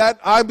 18 that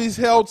I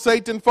beheld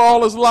Satan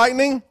fall as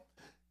lightning.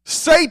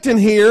 Satan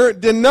here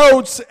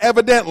denotes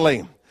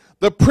evidently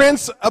the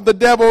prince of the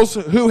devils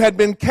who had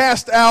been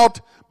cast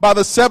out by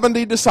the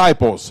 70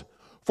 disciples.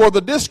 For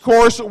the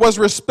discourse was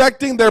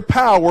respecting their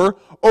power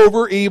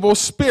over evil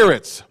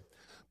spirits.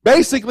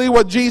 Basically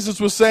what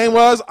Jesus was saying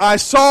was, I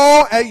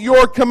saw at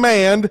your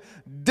command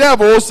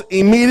devils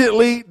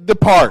immediately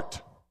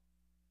depart.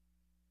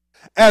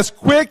 As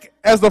quick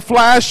as the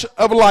flash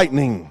of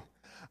lightning.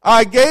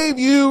 I gave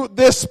you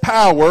this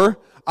power.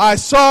 I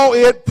saw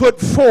it put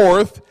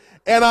forth,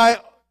 and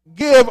I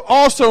give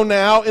also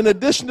now, in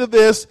addition to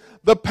this,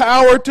 the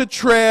power to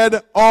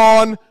tread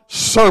on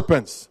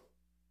serpents.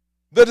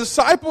 The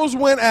disciples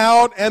went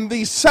out, and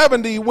the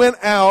 70 went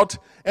out,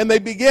 and they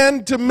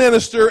began to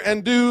minister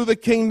and do the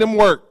kingdom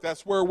work.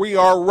 That's where we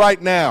are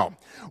right now.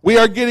 We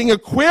are getting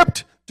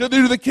equipped to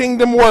do the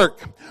kingdom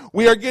work.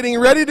 We are getting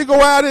ready to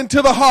go out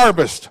into the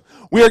harvest.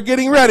 We are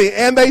getting ready.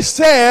 And they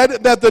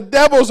said that the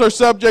devils are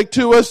subject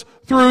to us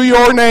through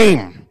your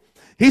name.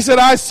 He said,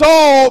 I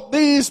saw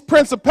these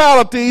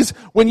principalities,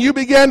 when you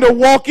began to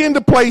walk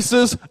into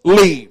places,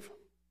 leave.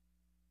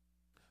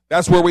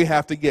 That's where we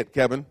have to get,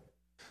 Kevin.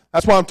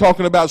 That's why I'm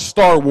talking about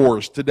Star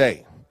Wars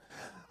today.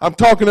 I'm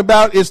talking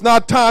about it's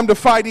not time to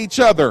fight each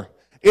other.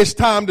 It's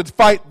time to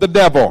fight the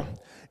devil.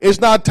 It's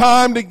not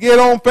time to get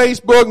on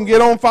Facebook and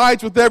get on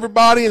fights with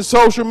everybody in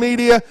social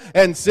media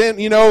and send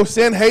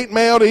hate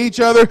mail to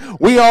each other.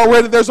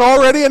 There's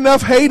already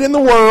enough hate in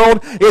the world.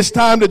 It's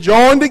time to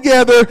join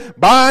together,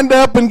 bind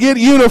up and get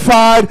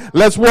unified.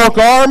 Let's walk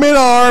arm in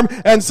arm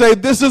and say,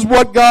 this is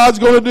what God's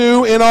going to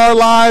do in our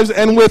lives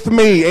and with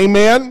me.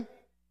 Amen?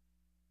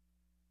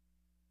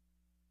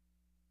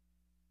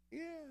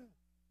 Yeah.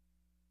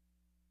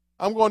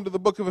 I'm going to the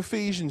book of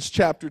Ephesians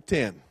chapter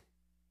 10.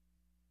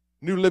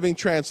 New Living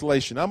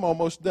Translation. I'm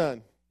almost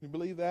done. You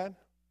believe that?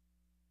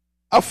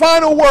 A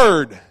final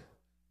word.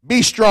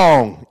 Be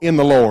strong in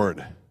the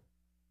Lord.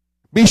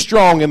 Be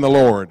strong in the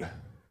Lord.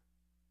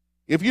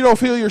 If you don't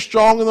feel you're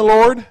strong in the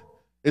Lord,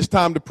 it's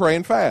time to pray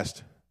and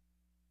fast.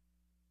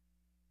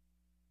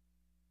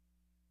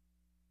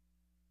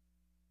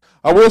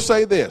 I will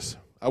say this.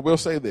 And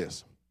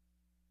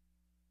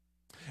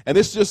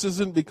this just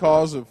isn't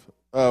because of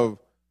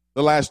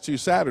the last 2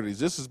 Saturdays.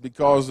 This is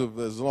because of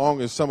as long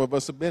as some of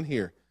us have been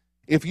here.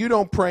 If you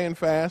don't pray and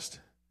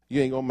fast,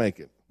 you ain't going to make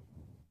it.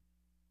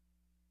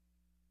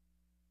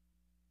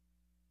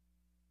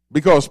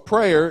 Because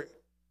prayer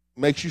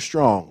makes you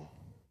strong.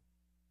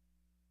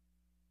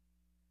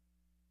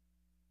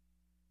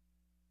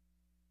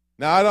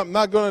 Now, I'm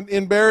not going to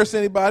embarrass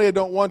anybody. I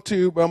don't want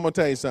to, but I'm going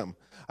to tell you something.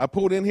 I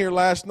pulled in here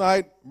last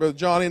night. Brother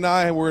Johnny and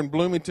I were in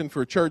Bloomington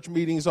for church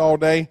meetings all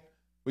day.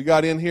 We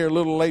got in here a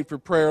little late for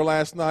prayer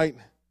last night.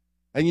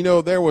 And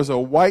there was a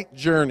white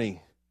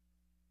journey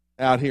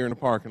out here in the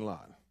parking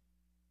lot.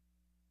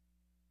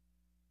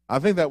 I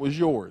think that was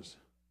yours.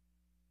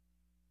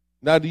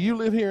 Now, do you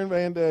live here in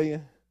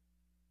Vandalia?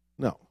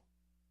 No.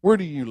 Where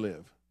do you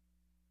live?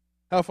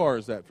 How far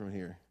is that from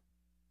here?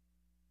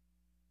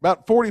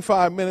 About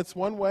 45 minutes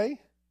one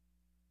way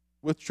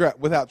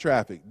without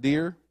traffic.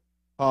 Deer,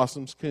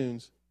 possums,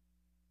 coons.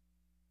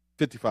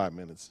 55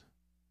 minutes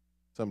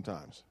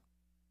sometimes.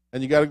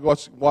 And you got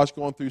to watch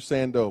going through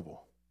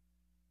Sandoval.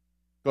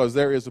 Because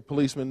there is a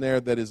policeman there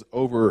that is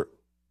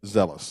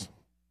overzealous.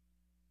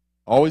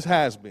 Always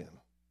has been.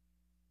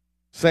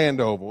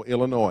 Sandoval,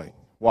 Illinois.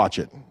 Watch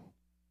it.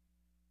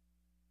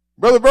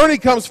 Brother Bernie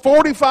comes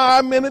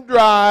 45-minute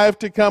drive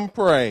to come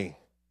pray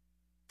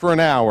for an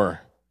hour.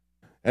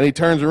 And he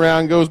turns around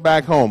and goes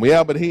back home.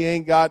 Yeah, but he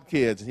ain't got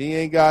kids.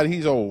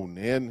 He's old.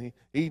 And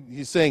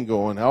he's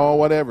single and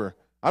whatever.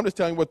 I'm just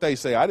telling you what they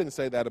say. I didn't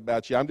say that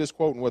about you. I'm just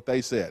quoting what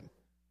they said.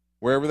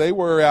 Wherever they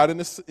were out in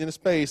the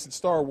space in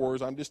Star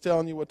Wars, I'm just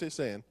telling you what they're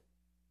saying.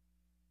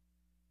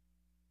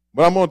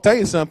 But I'm going to tell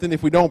you something.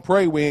 If we don't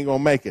pray, we ain't going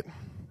to make it.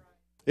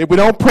 If we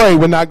don't pray,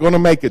 we're not going to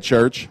make it,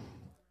 church.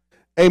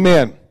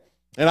 Amen.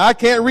 And I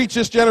can't reach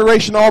this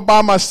generation all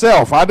by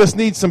myself. I just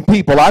need some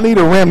people. I need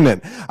a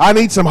remnant. I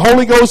need some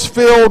Holy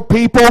Ghost-filled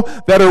people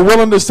that are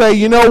willing to say,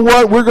 you know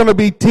what? We're going to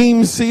be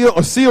Team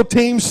SEAL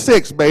Team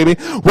 6, baby.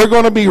 We're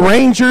going to be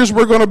Rangers.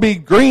 We're going to be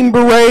Green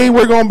Beret.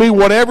 We're going to be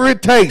whatever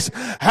it takes.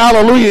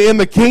 Hallelujah. In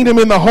the kingdom,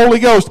 in the Holy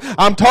Ghost.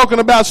 I'm talking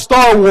about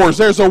Star Wars.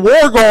 There's a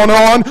war going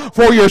on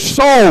for your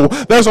soul.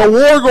 There's a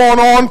war going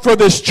on for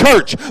this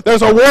church.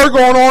 There's a war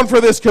going on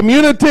for this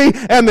community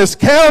and this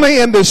county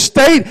and this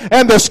state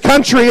and this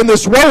country and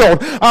this world.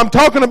 I'm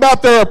talking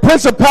about there are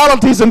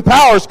principalities and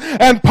powers.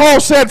 And Paul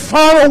said,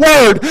 final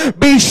word,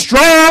 be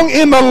strong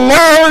in the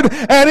Lord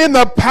and in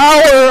the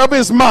power of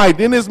his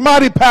might, in his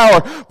mighty power.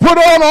 Put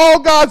on all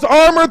God's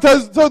armor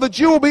so that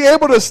you will be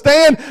able to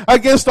stand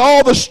against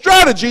all the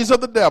strategies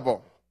of the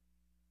devil.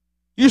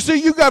 You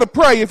see, you got to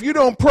pray. If you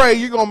don't pray,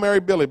 you're going to marry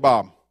Billy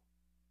Bob.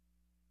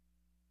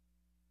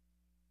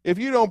 If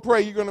you don't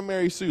pray, you're going to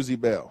marry Susie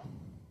Bell.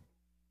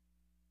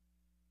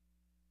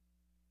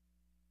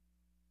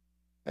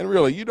 And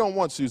really, you don't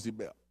want Susie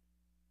Bell.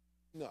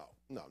 No,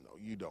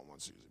 you don't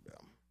want Susie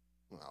Bell.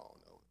 No.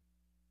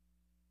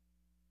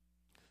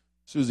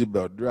 Susie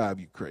Bell drive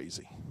you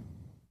crazy.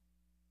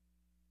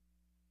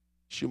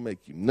 She'll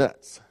make you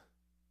nuts.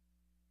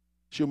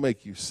 She'll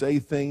make you say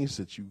things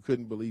that you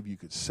couldn't believe you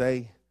could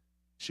say.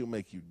 She'll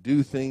make you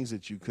do things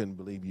that you couldn't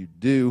believe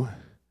you'd do.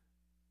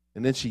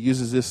 And then she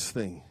uses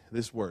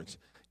this words,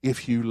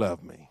 if you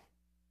love me.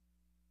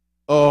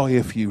 Oh,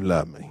 if you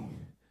love me.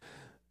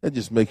 That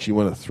just makes you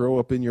want to throw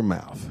up in your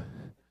mouth.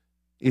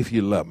 If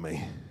you love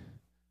me.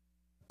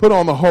 Put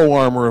on the whole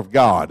armor of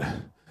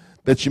God.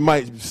 that you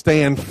might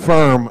stand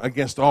firm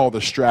against all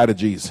the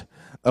strategies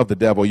of the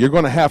devil. You're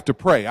going to have to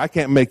pray. I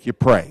can't make you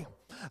pray.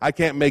 I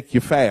can't make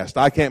you fast.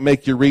 I can't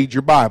make you read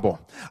your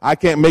Bible. I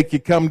can't make you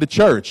come to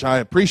church. I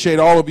appreciate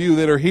all of you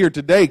that are here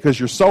today because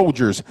you're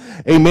soldiers.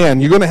 Amen.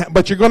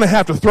 But you're going to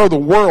have to throw the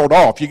world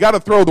off. You got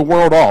to throw the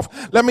world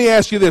off. Let me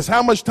ask you this.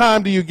 How much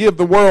time do you give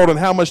the world and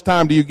how much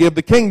time do you give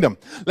the kingdom?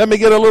 Let me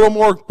get a little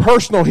more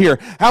personal here.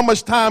 How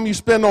much time you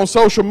spend on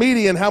social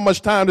media and how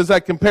much time does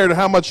that compare to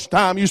how much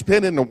time you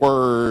spend in the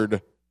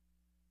Word?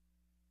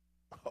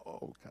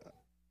 Oh, God.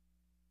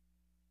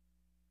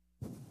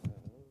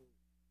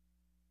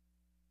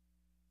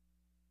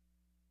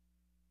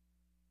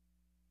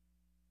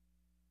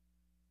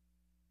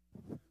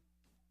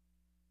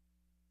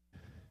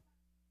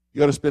 You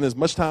got to spend as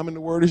much time in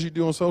the Word as you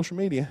do on social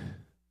media.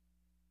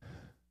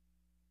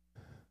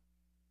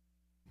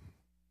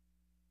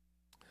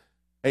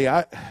 Hey,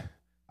 I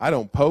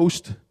don't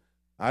post.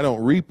 I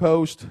don't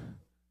repost.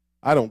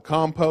 I don't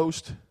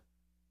compost.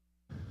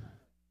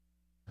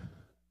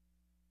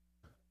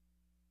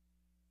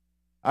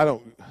 I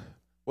don't,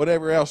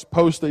 whatever else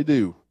post they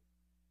do.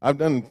 I've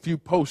done a few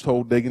post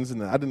hole diggings,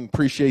 and I didn't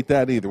appreciate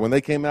that either. When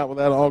they came out with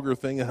that auger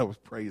thing, I was,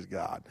 praise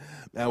God.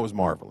 That was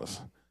marvelous.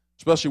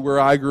 Especially where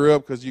I grew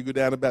up, because you go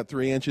down about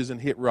 3 inches and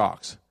hit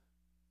rocks.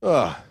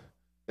 There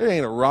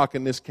ain't a rock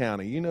in this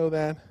county. You know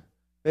that?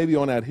 Maybe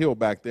on that hill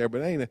back there,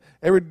 but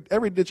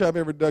every ditch I've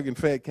ever dug in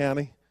Fayette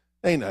County,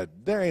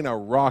 there ain't a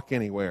rock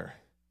anywhere.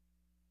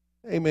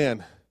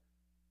 Amen.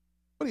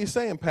 What are you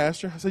saying,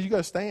 Pastor? I said, you got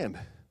to stand.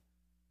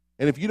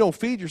 And if you don't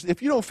feed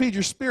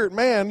your spirit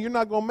man, you're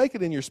not going to make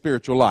it in your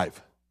spiritual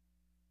life.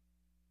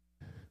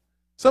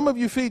 Some of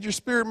you feed your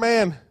spirit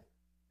man.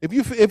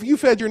 If you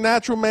fed your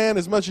natural man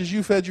as much as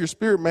you fed your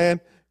spirit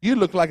man, you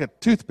look like a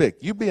toothpick.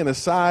 You'd be in a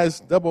size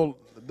double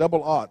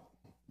aught,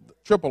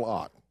 triple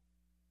aught.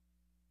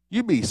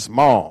 You'd be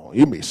small.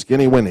 You'd be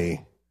skinny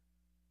winny.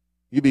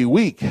 You'd be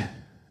weak,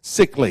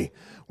 sickly.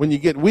 When you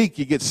get weak,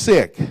 you get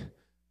sick.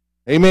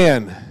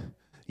 Amen.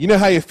 You know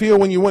how you feel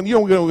when you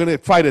don't go to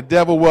fight a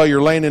devil while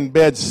you're laying in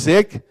bed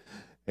sick.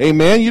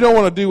 Amen. You don't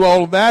want to do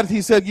all of that.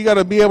 He said you got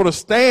to be able to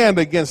stand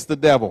against the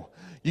devil.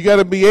 You got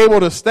to be able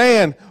to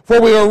stand. For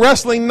we are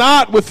wrestling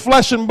not with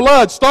flesh and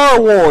blood.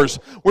 Star Wars.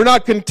 We're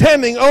not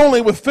contending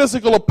only with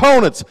physical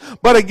opponents,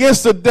 but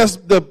against the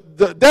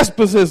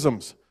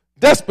despotisms.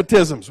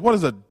 Despotisms. What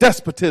is a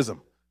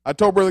despotism? I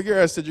told Brother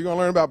Gary, I said, you're going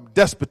to learn about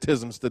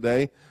despotisms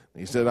today.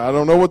 He said, I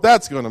don't know what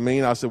that's going to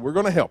mean. I said, we're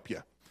going to help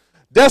you.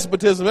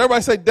 Despotism.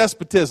 Everybody say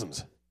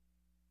despotisms.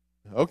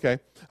 Okay.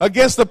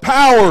 Against the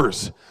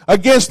powers.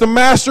 Against the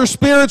master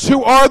spirits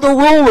who are the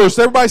rulers.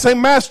 Everybody say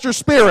master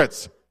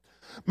spirits.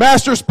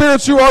 Master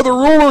spirits who are the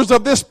rulers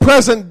of this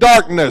present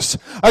darkness,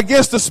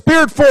 against the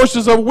spirit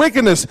forces of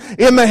wickedness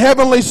in the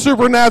heavenly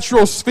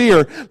supernatural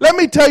sphere. Let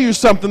me tell you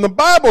something. The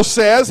Bible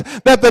says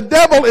that the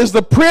devil is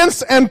the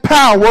prince and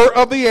power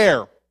of the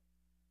air.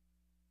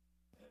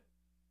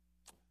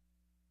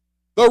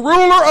 The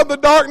ruler of the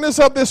darkness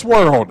of this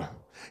world.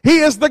 He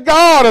is the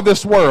God of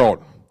this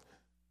world.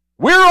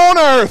 We're on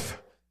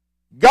earth.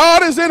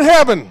 God is in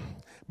heaven.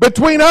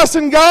 Between us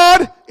and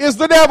God is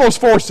the devil's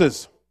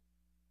forces.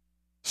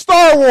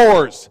 Star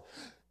Wars.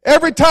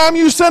 Every time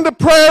you send a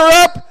prayer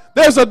up,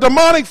 there's a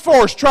demonic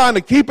force trying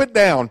to keep it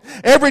down.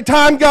 Every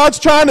time God's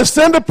trying to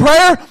send a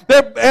prayer,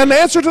 an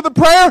answer to the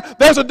prayer,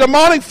 there's a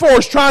demonic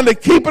force trying to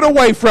keep it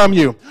away from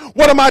you.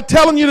 What am I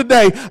telling you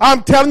today?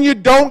 I'm telling you,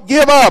 don't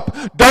give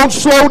up. Don't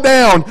slow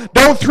down.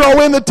 Don't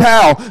throw in the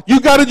towel. You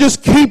got to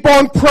just keep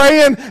on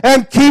praying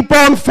and keep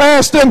on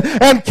fasting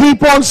and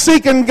keep on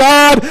seeking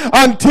God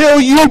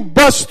until you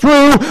bust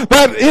through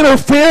that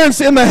interference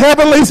in the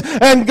heavenlies.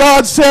 And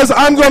God says,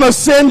 I'm going to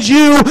send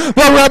you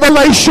the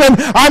revelation.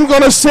 I'm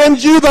going to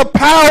send you the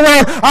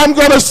power. I'm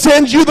going to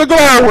send you the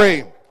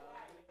glory.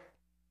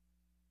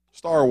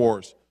 Star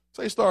Wars.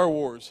 Say Star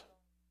Wars.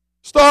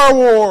 Star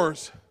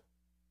Wars.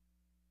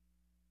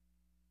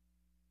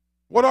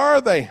 What are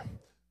they?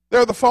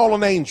 They're the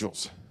fallen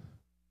angels.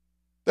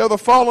 They're the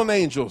fallen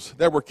angels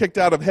that were kicked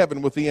out of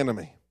heaven with the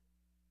enemy.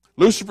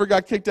 Lucifer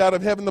got kicked out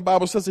of heaven. The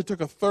Bible says he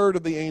took a third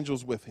of the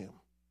angels with him.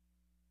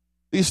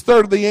 These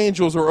third of the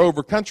angels are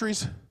over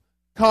countries,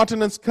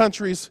 continents,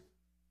 countries,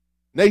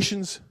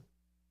 nations,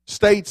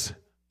 states,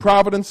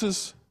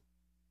 providences.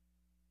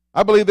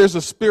 I believe there's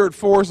a spirit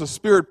force, a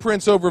spirit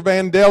prince over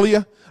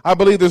Vandalia. I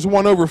believe there's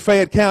one over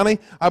Fayette County.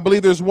 I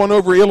believe there's one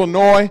over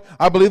Illinois.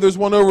 I believe there's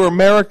one over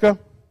America.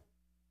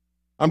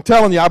 I'm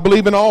telling you, I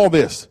believe in all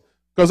this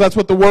because that's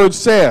what the Word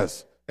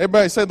says.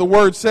 Everybody say the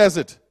Word says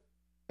it.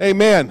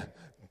 Amen.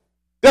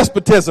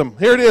 Despotism.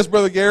 Here it is,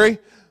 Brother Gary.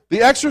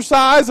 The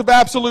exercise of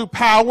absolute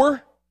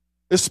power,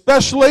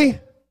 especially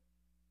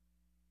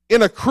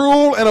in a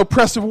cruel and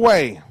oppressive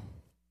way.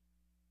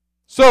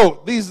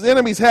 So these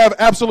enemies have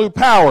absolute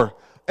power.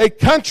 A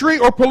country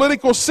or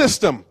political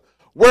system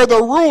where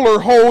the ruler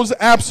holds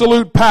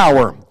absolute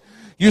power.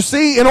 You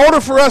see, in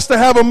order for us to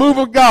have a move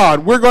of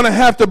God, we're going to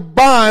have to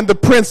bind the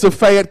Prince of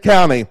Fayette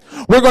County.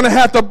 We're going to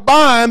have to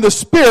bind the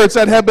spirits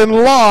that have been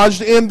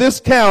lodged in this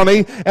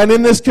county and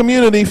in this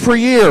community for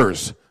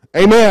years.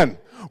 Amen.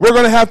 We're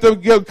going to have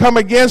to come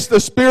against the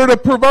spirit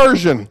of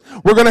perversion.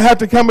 We're going to have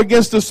to come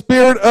against the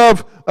spirit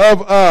of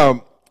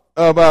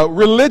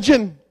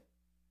religion,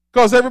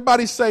 because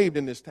everybody's saved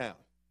in this town.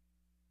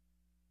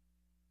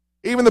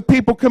 Even the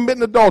people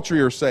committing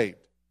adultery are saved.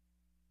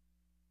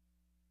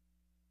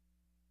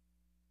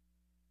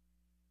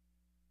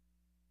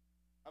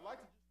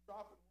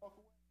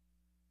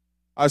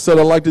 I said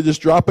I'd like to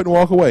just drop it and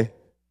walk away.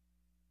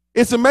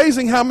 It's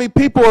amazing how many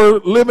people are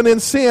living in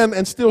sin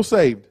and still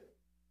saved.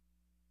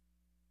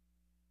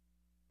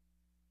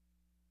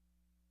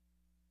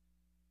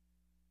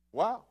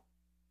 Wow.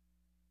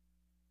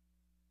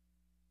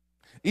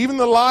 Even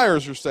the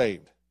liars are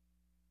saved.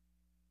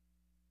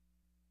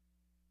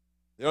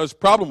 There's a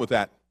problem with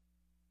that.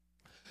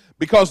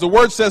 Because the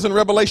word says in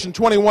Revelation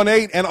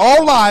 21:8, and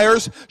all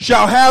liars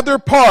shall have their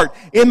part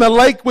in the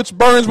lake which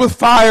burns with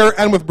fire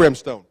and with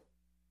brimstone.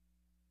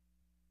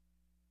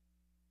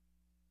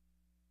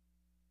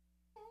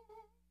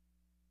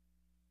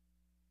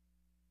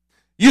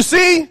 You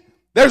see,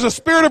 there's a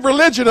spirit of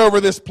religion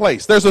over this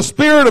place. There's a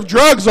spirit of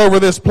drugs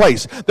over this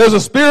place. There's a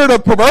spirit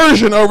of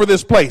perversion over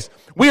this place.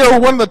 We are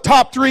one of the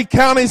top 3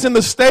 counties in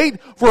the state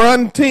for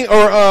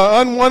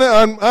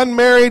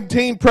unmarried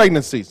teen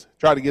pregnancies.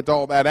 Try to get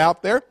all that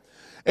out there.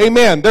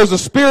 Amen. There's a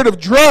spirit of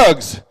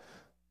drugs.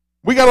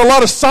 We got a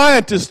lot of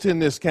scientists in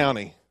this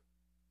county.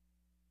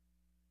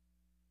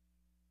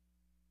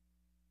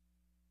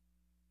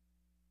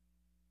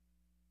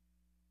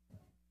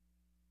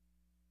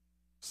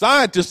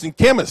 Scientists and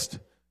chemists.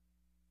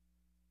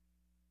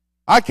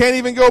 I can't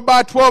even go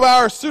buy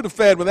 12-hour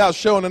Sudafed without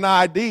showing an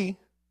ID.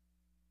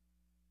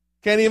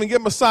 Can't even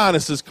get my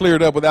sinuses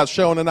cleared up without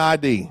showing an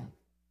ID.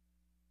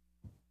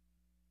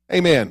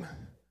 Amen.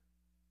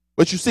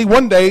 But you see,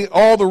 one day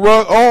all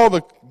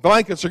the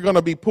blankets are going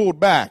to be pulled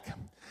back,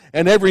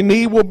 and every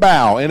knee will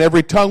bow, and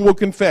every tongue will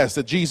confess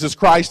that Jesus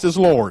Christ is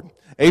Lord.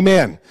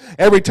 Amen.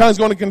 Every tongue's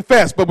going to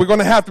confess, but we're going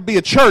to have to be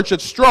a church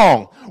that's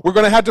strong. We're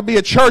going to have to be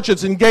a church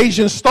that's engaged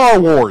in Star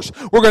Wars.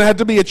 We're going to have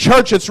to be a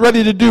church that's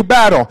ready to do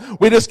battle.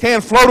 We just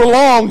can't float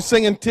along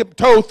singing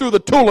tiptoe through the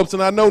tulips,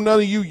 and I know none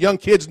of you young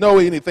kids know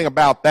anything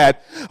about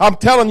that. I'm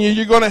telling you,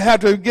 you're going to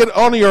have to get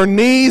on your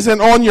knees and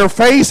on your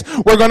face.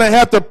 We're going to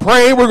have to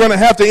pray. We're going to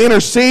have to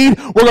intercede.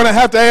 We're going to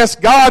have to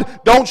ask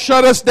God, don't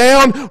shut us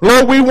down.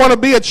 Lord, we want to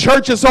be a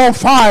church that's on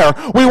fire.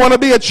 We want to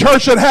be a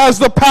church that has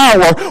the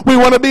power. We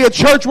want to be a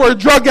church where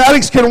drug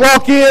addicts can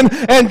walk in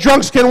and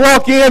drunks can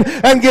walk in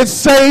and get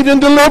saved and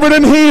delivered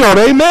and healed.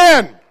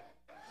 Amen.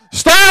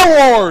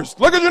 Star Wars.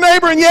 Look at your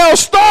neighbor and yell,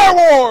 Star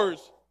Wars.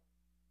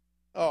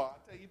 Oh,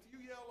 I tell you, if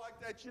you yell like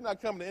that, you're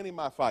not coming to any of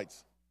my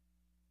fights.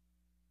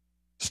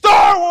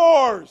 Star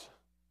Wars.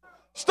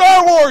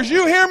 Star Wars.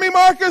 You hear me,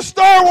 Marcus?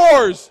 Star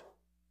Wars.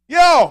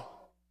 Yo.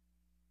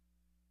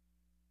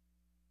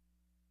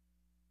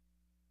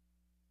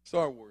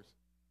 Star Wars.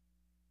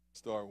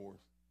 Star Wars.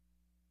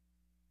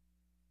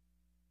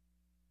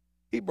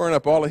 He burned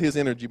up all of his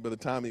energy by the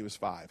time he was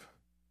 5.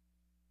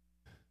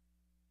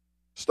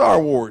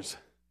 Star Wars.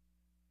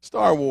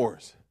 Star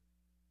Wars.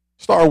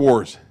 Star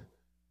Wars.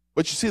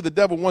 But you see, the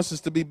devil wants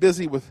us to be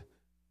busy with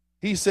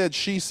he said,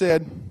 she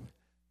said.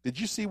 Did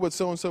you see what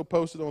so-and-so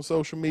posted on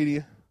social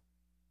media?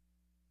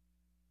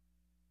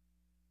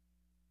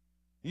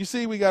 You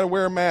see, we got to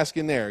wear a mask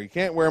in there. You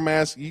can't wear a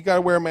mask. You got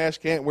to wear a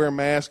mask, can't wear a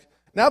mask.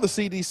 Now the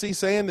CDC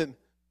saying that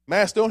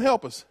masks don't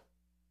help us.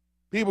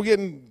 People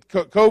getting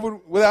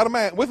COVID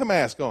without with a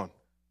mask on.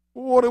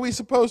 Well, what are we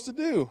supposed to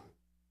do?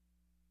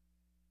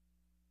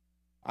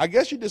 I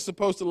guess you're just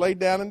supposed to lay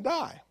down and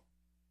die.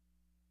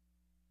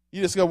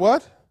 You just go,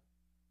 what?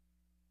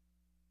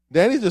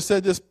 Danny just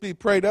said just be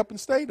prayed up and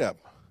stayed up.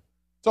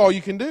 That's all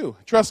you can do.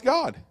 Trust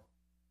God.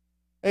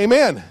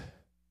 Amen.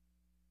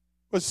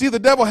 But see, the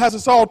devil has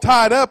us all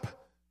tied up.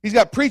 He's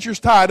got preachers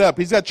tied up.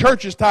 He's got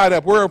churches tied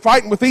up. We're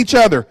fighting with each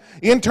other.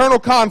 Internal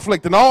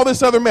conflict and all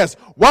this other mess.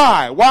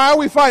 Why? Why are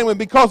we fighting with?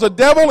 Because the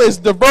devil is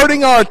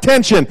diverting our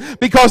attention.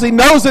 Because he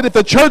knows that if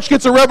the church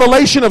gets a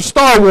revelation of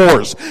Star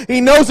Wars,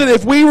 he knows that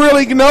if we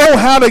really know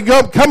how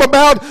to come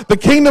about the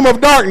kingdom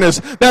of darkness,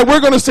 that we're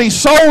going to see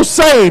souls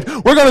saved.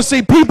 We're going to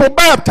see people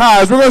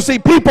baptized. We're going to see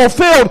people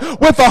filled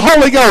with the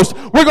Holy Ghost.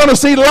 We're going to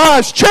see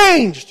lives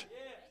changed.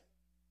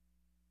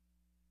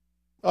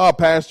 Oh,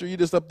 Pastor, you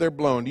just up there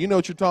blowing. Do you know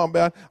what you're talking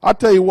about? I'll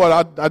tell you what,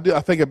 I do.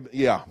 I think I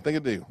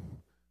do.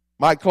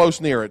 Might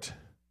close near it.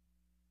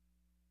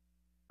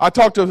 I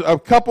talked to a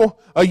couple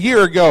a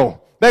year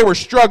ago. They were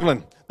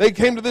struggling. They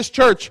came to this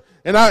church,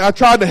 and I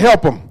tried to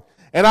help them.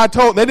 And I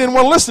told them, they didn't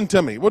want to listen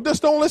to me. Well,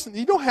 just don't listen.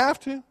 You don't have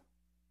to.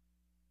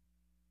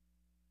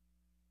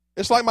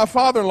 It's like my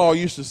father-in-law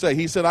used to say.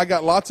 He said, I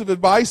got lots of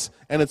advice,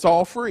 and it's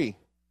all free.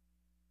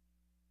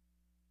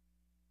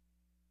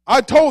 I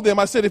told them,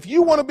 I said, if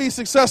you want to be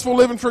successful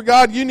living for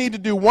God, you need to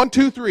do 1,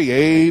 2, 3.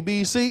 A,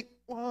 B, C.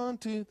 1,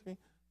 2, 3.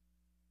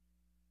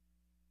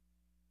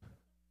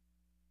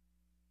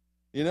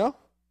 You know?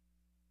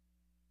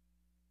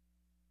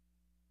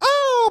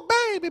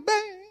 Oh, baby.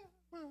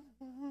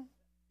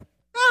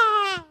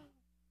 Ah.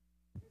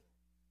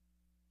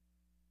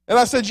 And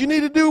I said, you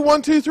need to do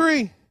 1, 2,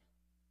 3.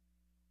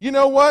 You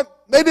know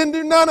what? They didn't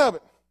do none of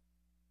it.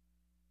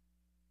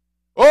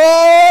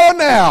 Oh,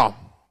 now.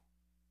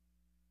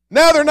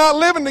 Now they're not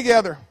living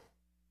together.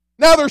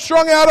 Now they're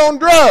strung out on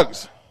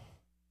drugs.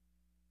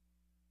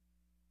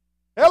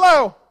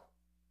 Hello.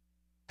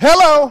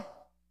 Hello.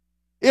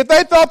 If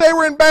they thought they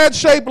were in bad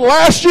shape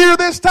last year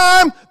this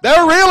time,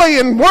 they're really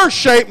in worse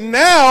shape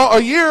now, a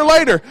year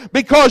later,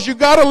 because you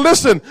got to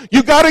listen.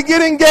 You got to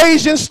get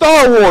engaged in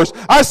Star Wars.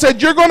 I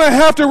said you're going to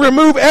have to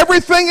remove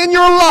everything in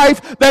your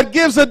life that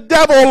gives the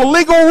devil a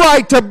legal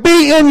right to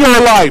be in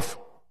your life.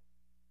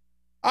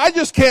 I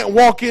just can't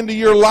walk into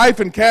your life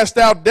and cast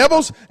out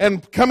devils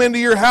and come into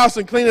your house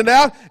and clean it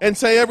out and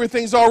say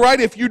everything's all right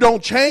if you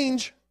don't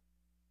change.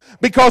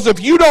 Because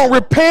if you don't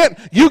repent,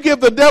 you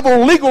give the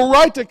devil legal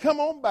right to come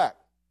on back.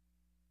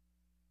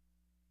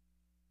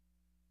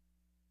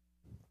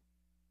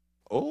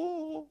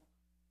 Oh,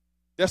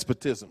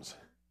 despotisms.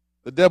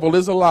 The devil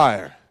is a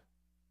liar.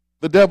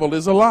 The devil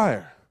is a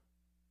liar.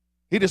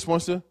 He just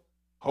wants to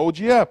hold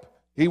you up.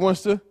 He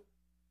wants to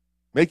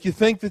make you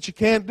think that you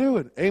can't do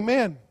it.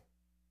 Amen.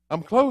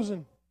 I'm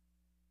closing.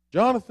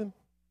 Jonathan,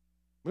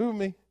 move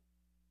me.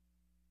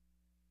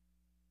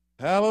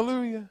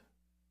 Hallelujah.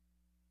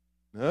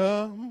 You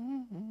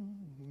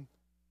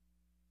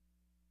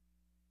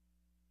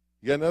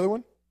got another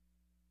one?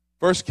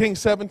 1 Kings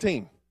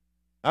 17.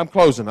 I'm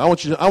closing. I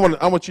want you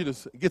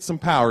to get some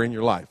power in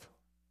your life.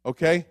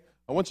 Okay?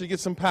 I want you to get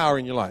some power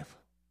in your life.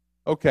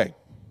 Okay.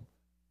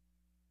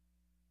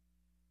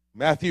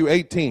 Matthew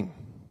 18.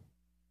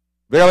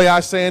 Verily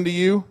I say unto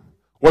you,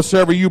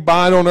 whatsoever you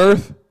bind on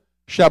earth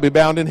shall be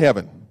bound in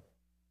heaven.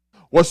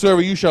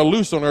 Whatsoever you shall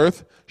loose on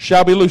earth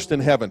shall be loosed in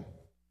heaven.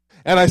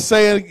 And I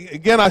say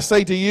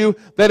to you,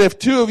 that if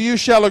two of you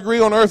shall agree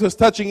on earth as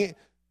touching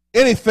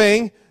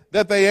anything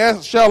that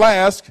they shall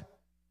ask,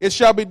 it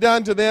shall be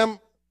done to them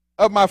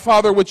of my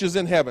Father which is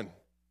in heaven.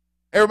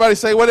 Everybody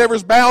say,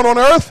 whatever's bound on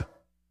earth,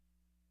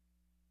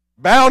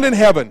 bound in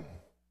heaven.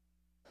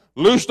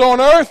 Loosed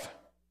on earth,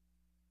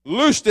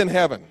 loosed in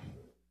heaven.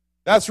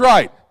 That's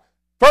right.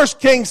 1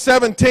 Kings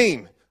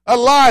 17,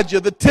 Elijah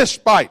the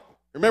Tishbite.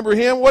 Remember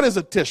him? What is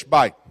a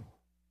Tishbite?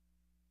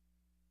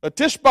 A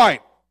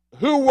Tishbite,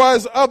 who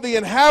was of the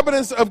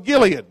inhabitants of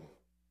Gilead,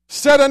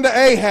 said unto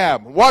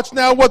Ahab, watch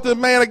now what the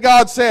man of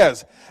God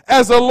says,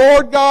 as the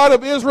Lord God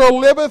of Israel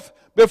liveth,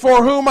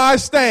 before whom I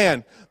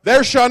stand,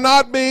 there shall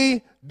not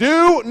be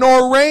dew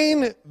nor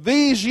rain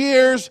these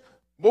years.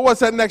 But what's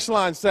that next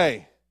line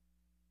say?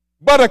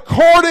 But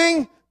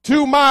according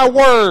to my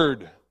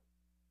word.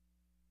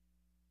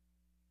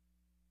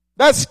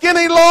 That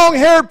skinny,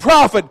 long-haired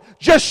prophet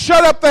just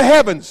shut up the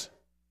heavens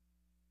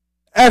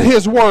at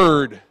his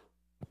word.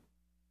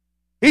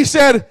 He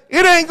said,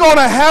 it ain't going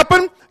to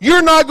happen.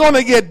 You're not going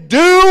to get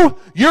dew.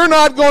 You're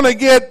not going to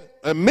get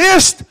a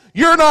mist.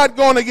 You're not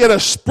going to get a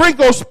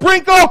sprinkle.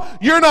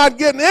 You're not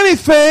getting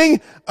anything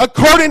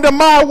according to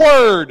my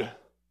word.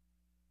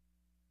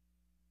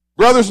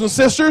 Brothers and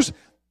sisters,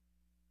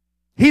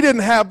 he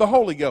didn't have the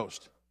Holy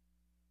Ghost.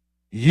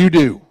 You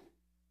do.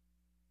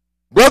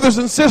 Brothers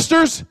and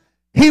sisters,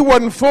 he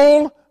wasn't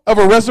full of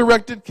a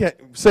resurrected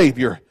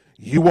Savior.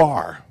 You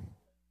are.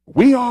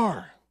 We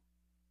are.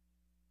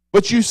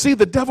 But you see,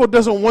 the devil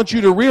doesn't want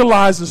you to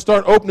realize and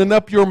start opening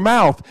up your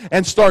mouth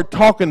and start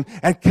talking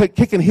and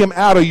kicking him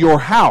out of your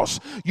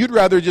house. You'd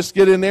rather just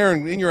get in there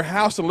and in your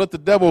house and let the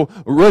devil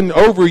run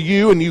over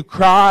you and you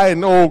cry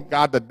and, oh,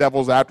 God, the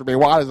devil's after me.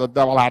 Why does the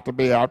devil have to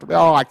be after me?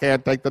 Oh, I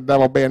can't take the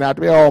devil being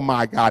after me. Oh,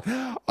 my God.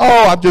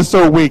 Oh, I'm just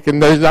so weak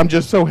and I'm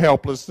just so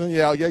helpless.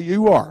 Yeah,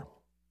 you are.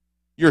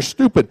 You're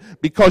stupid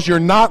because you're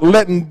not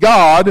letting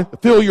God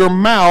fill your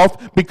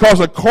mouth,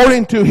 because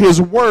according to his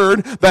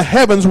word, the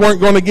heavens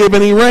weren't going to give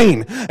any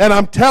rain. And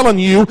I'm telling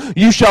you,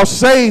 you shall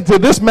say to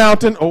this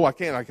mountain, oh, I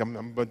can't,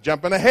 I'm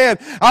jumping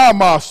ahead.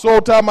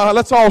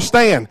 Let's all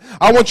stand.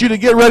 I want you to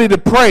get ready to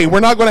pray. We're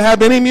not going to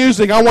have any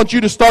music. I want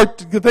you to start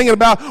thinking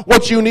about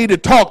what you need to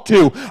talk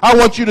to. I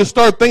want you to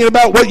start thinking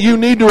about what you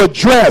need to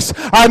address.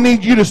 I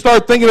need you to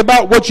start thinking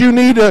about what you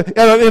need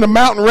in a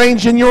mountain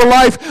range in your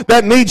life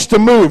that needs to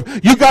move.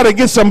 You got to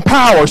get some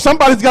power.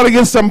 Somebody's got to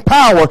get some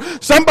power.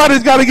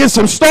 Somebody's got to get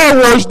some Star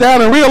Wars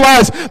down and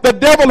realize the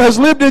devil has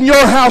lived in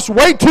your house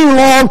way too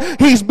long.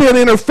 He's been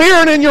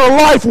interfering in your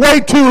life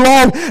way too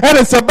long. And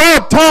it's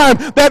about time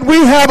that we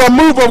have a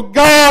move of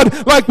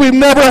God like we've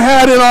never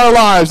had in our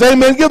lives.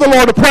 Amen. Give the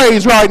Lord a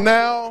praise right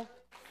now.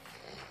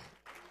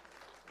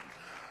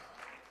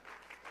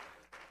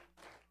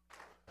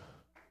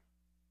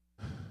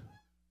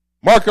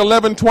 Mark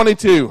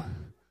 11:22.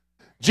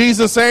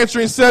 Jesus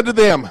answering said to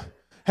them,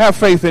 have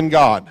faith in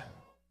God.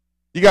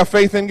 You got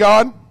faith in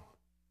God?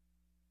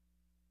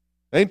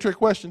 Ain't a trick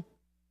question.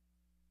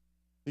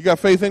 You got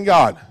faith in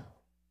God.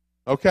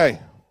 Okay.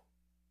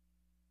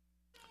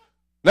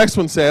 Next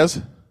one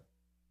says,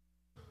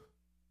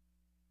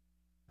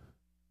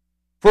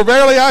 for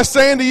verily I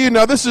say unto you,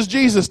 now this is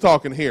Jesus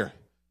talking here.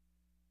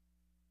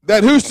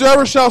 that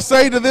whosoever shall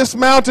say to this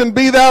mountain,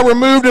 be thou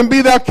removed and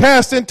be thou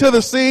cast into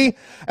the sea,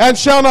 and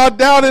shall not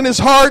doubt in his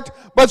heart,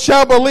 but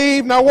shall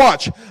believe, now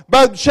watch,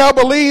 but shall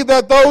believe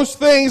that those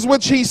things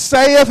which he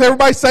saith,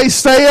 everybody say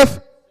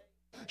saith,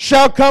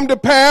 shall come to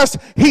pass,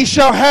 he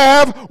shall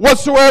have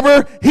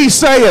whatsoever he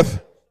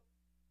saith.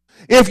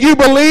 If you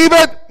believe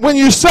it when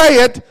you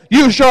say it,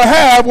 you shall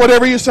have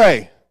whatever you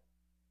say.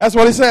 That's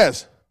what it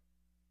says.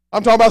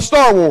 I'm talking about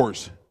Star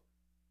Wars.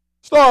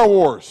 Star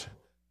Wars.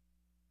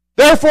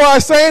 Therefore I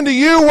say unto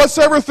you,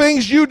 whatsoever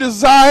things you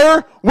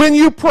desire when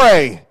you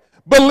pray,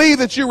 believe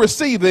that you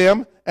receive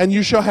them, and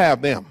you shall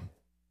have them.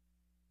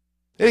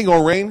 It ain't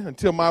going to rain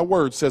until my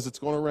word says it's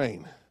going to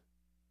rain.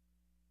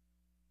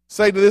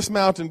 Say to this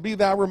mountain, be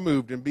thou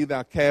removed, and be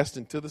thou cast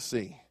into the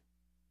sea.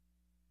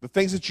 The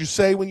things that you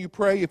say when you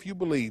pray, if you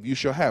believe, you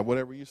shall have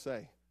whatever you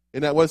say.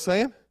 Isn't that what it's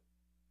saying?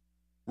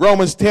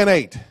 Romans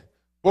 10:8.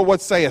 Well,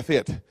 what saith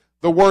it?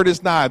 The word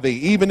is nigh thee,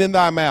 even in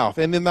thy mouth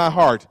and in thy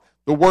heart,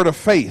 the word of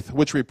faith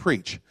which we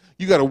preach.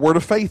 You got a word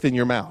of faith in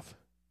your mouth.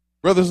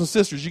 Brothers and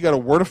sisters, you got a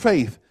word of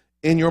faith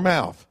in your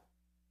mouth.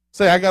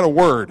 Say, I got a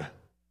word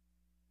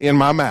in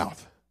my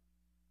mouth.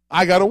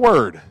 I got a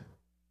word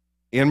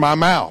in my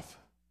mouth.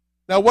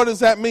 Now, what does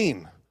that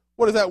mean?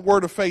 What does that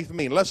word of faith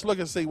mean? Let's look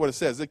and see what it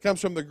says. It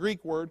comes from the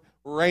Greek word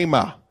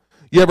rhema.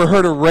 You ever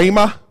heard of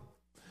rhema?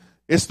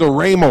 It's the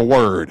rhema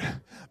word.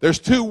 There's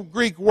two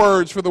Greek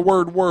words for the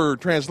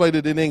word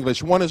translated in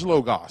English. One is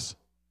logos.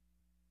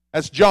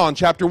 That's John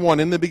chapter 1.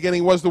 In the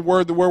beginning was the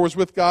Word was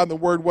with God, and the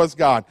Word was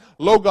God.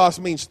 Logos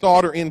means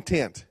thought or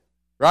intent,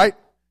 right?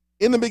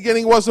 In the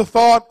beginning was the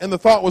thought, and the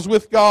thought was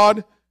with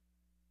God,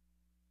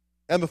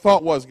 and the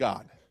thought was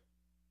God.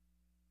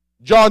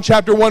 John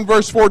chapter 1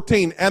 verse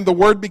 14, and the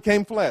Word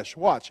became flesh.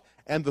 Watch.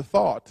 And the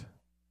thought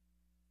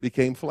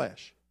became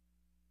flesh.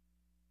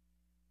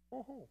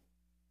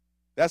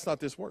 That's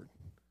not this word.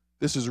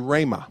 This is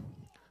rhema.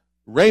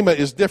 Rhema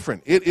is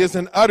different. It is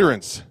an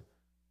utterance.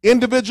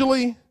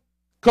 Individually,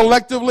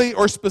 collectively,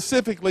 or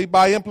specifically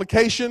by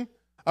implication,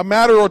 a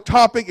matter or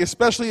topic,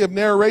 especially of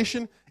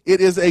narration,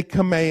 it is a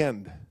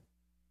command.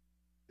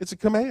 It's a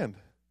command.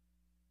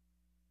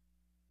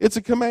 It's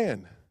a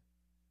command.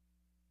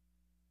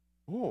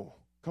 Oh,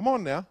 come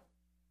on now.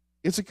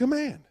 It's a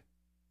command.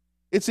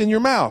 It's in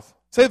your mouth.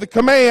 Say, the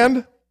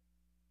command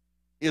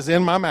is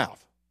in my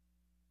mouth.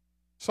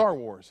 Star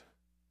Wars.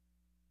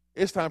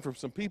 It's time for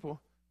some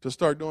people to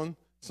start doing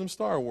some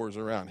Star Wars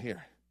around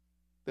here.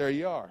 There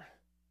you are.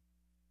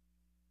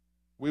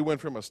 We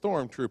went from a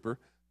stormtrooper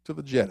to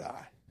the Jedi.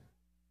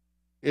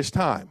 It's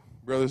time,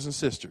 brothers and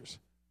sisters,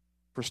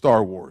 for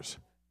Star Wars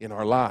in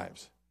our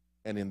lives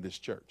and in this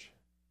church.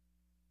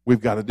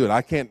 We've got to do it.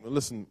 I can't,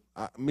 listen,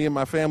 me and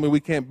my family, we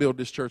can't build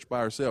this church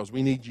by ourselves.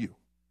 We need you.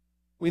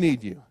 We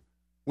need you.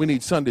 We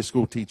need Sunday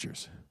school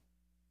teachers.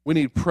 We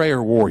need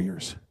prayer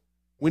warriors.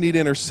 We need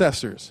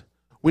intercessors.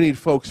 We need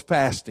folks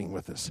fasting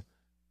with us.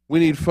 We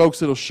need folks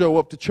that will show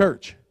up to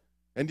church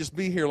and just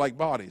be here like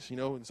bodies. You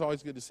know, it's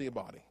always good to see a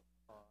body.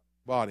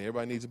 Body.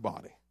 Everybody needs a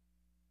body.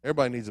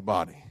 Everybody needs a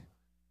body.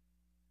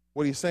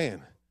 What are you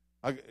saying?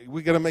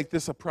 We got to make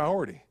this a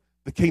priority.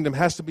 The kingdom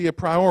has to be a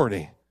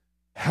priority.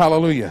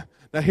 Hallelujah.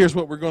 Now here's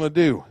what we're going to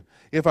do.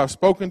 If I've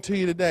spoken to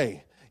you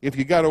today, if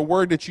you got a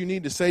word that you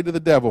need to say to the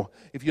devil,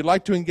 if you'd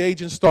like to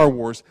engage in Star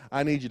Wars,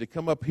 I need you to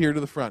come up here to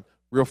the front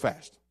real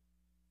fast.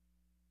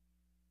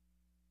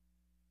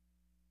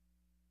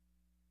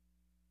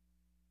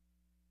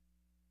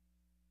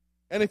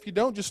 And if you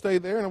don't, just stay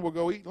there and we'll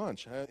go eat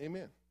lunch.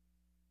 Amen.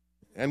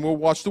 And we'll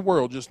watch the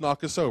world just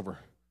knock us over.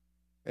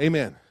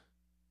 Amen.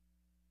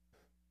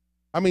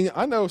 I mean,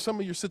 I know some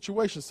of your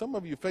situations. Some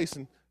of you are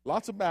facing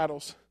lots of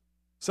battles.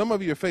 Some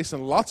of you are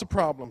facing lots of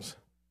problems.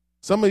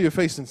 Some of you are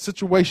facing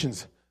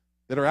situations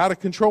that are out of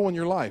control in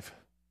your life.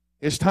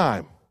 It's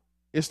time.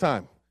 It's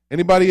time.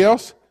 Anybody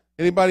else?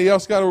 Anybody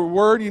else got a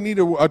word? You need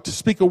to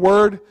speak a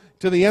word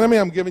to the enemy?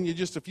 I'm giving you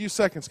just a few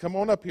seconds. Come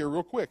on up here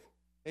real quick.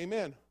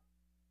 Amen.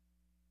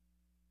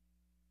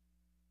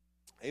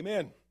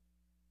 Amen.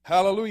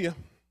 Hallelujah.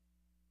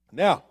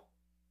 Now,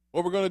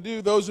 what we're going to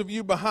do, those of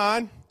you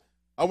behind,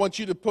 I want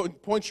you to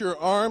point your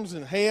arms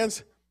and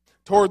hands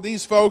toward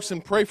these folks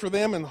and pray for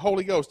them in the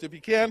Holy Ghost. If you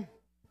can,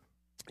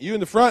 you in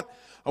the front,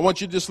 I want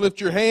you to just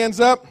lift your hands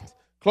up,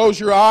 close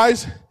your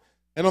eyes,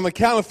 and on the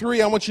count of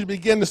 3, I want you to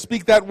begin to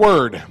speak that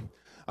word.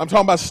 I'm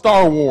talking about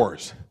Star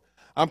Wars.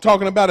 I'm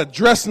talking about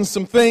addressing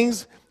some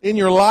things in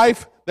your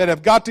life that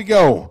have got to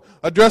go.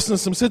 Addressing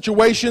some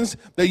situations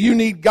that you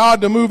need God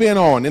to move in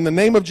on. In the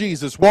name of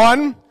Jesus.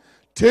 1,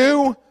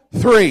 2,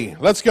 3.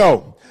 Let's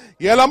go.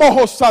 Lord,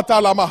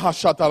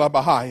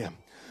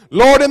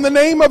 in the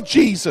name of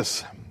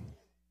Jesus,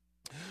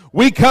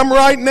 we come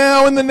right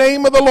now in the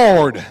name of the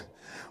Lord.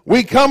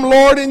 We come,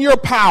 Lord, in your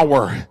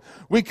power.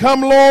 We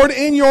come, Lord,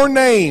 in your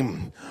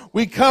name.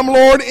 We come,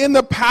 Lord, in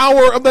the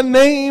power of the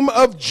name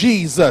of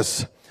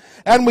Jesus.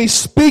 And we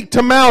speak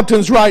to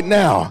mountains right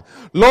now.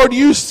 Lord,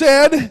 you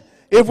said,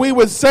 if we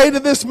would say to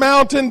this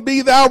mountain,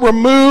 be thou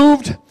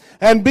removed,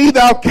 and be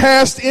thou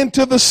cast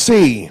into the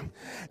sea,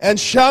 and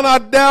shall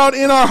not doubt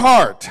in our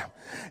heart,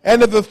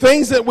 And of the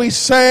things that we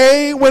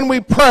say when we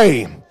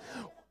pray,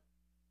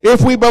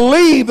 if we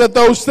believe that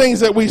those things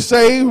that we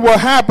say will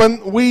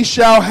happen, we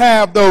shall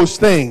have those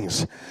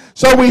things.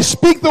 So we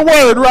speak the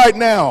word right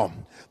now.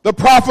 The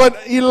prophet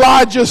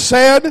Elijah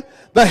said,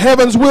 the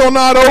heavens will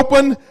not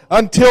open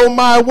until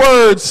my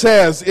word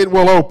says it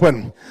will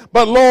open.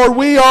 But Lord,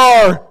 we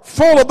are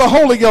full of the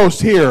Holy Ghost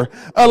here.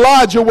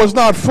 Elijah was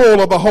not full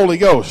of the Holy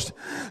Ghost.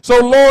 So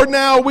Lord,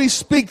 now we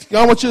speak.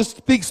 I want you to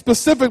speak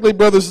specifically,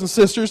 brothers and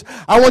sisters.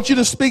 I want you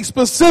to speak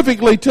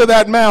specifically to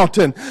that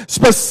mountain.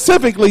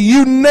 Specifically,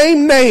 you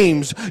name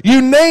names.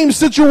 You name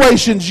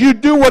situations. You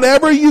do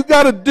whatever you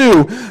got to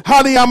do.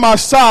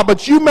 Hadiyamasa.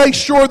 But you make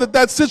sure that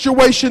that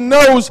situation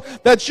knows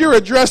that you're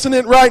addressing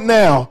it right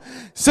now.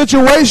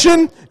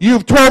 Situation,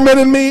 you've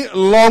tormented me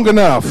long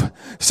enough.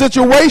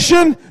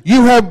 Situation,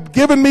 you have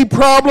given me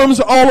problems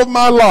all of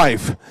my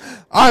life.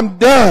 I'm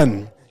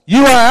done.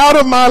 You are out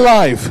of my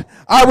life.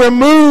 I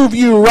remove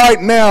you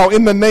right now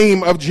in the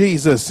name of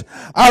Jesus.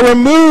 I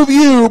remove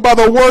you by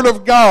the word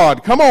of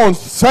God. Come on,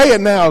 say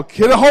it now.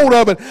 Get a hold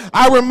of it.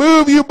 I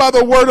remove you by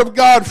the word of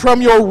God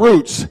from your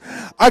roots.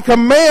 I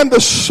command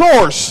the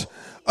source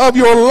of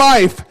your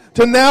life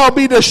to now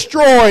be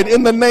destroyed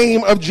in the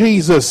name of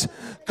Jesus.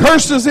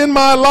 Curses in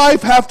my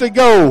life have to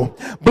go.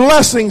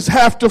 Blessings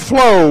have to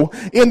flow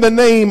in the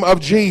name of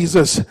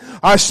Jesus.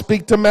 I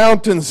speak to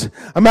mountains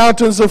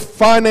of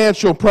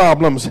financial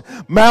problems,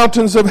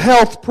 mountains of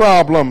health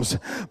problems,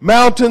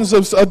 mountains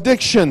of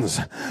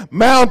addictions,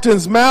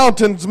 mountains.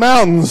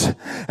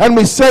 And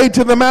we say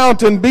to the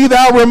mountain, be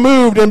thou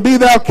removed and be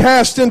thou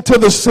cast into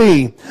the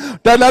sea.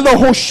 In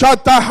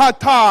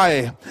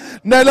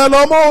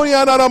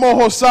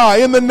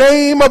the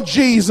name of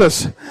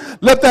Jesus,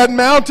 let that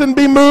mountain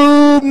be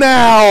moved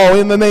now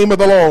in the name of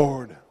the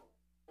Lord.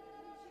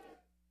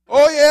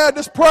 Oh yeah,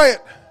 just pray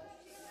it.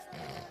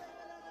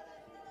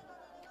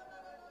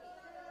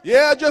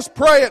 Yeah, just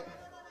pray it.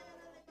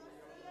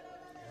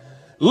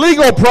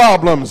 Legal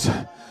problems,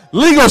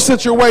 legal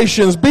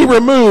situations be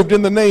removed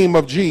in the name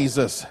of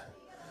Jesus.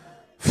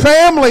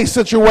 Family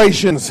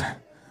situations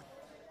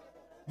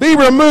be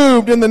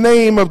removed in the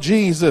name of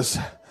Jesus.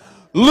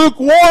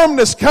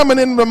 Lukewarmness coming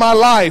into my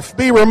life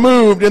be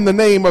removed in the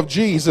name of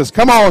Jesus.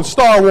 Come on,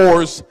 Star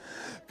Wars.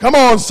 Come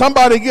on,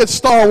 somebody get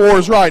Star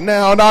Wars right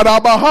now. In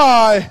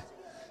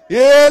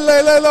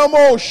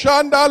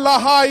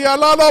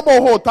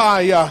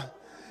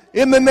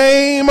the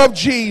name of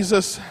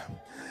Jesus.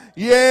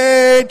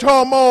 Ye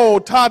tomo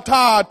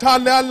tata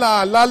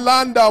talala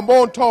lalanda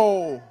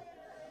monto.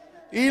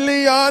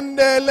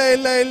 Iliande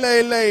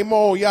le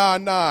mo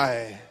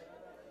yanai.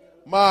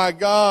 My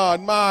God,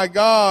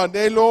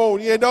 Elo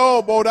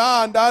yedo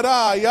bodan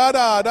dada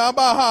yada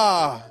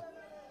dabaha.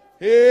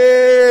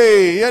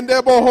 Hey,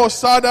 yendebo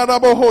hosada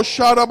daboho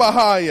shada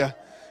bahaya.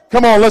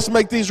 Come on, let's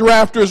make these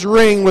rafters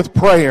ring with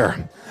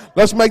prayer.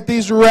 Let's make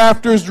these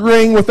rafters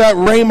ring with that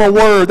rhema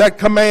word, that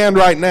command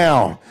right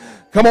now.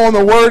 Come on,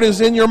 the word is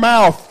in your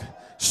mouth.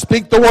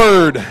 Speak the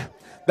word.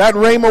 That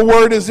rhema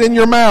word is in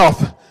your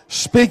mouth.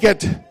 Speak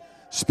it.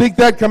 Speak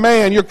that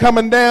command. You're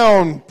coming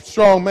down,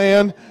 strong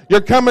man. You're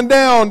coming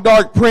down,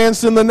 dark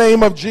prince, in the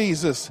name of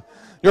Jesus.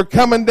 You're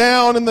coming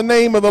down in the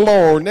name of the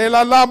Lord.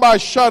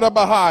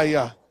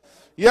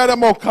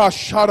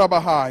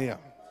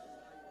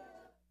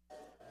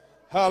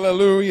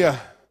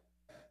 Hallelujah.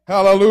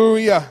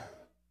 Hallelujah.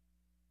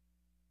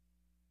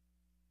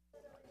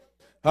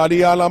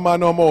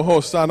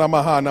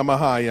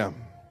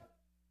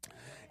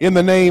 In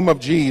the name of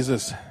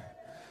Jesus.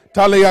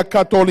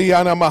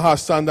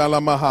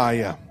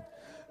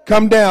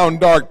 Come down,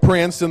 dark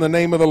prince, in the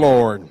name of the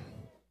Lord.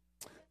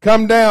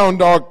 Come down,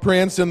 dark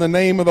prince, in the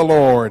name of the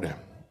Lord.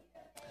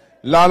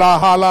 La la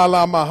ha la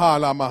la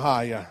mahala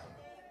mahaya.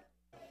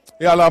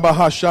 Ya la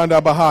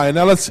bahashanda bahaya.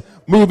 Now let's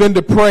move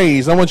into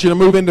praise. I want you to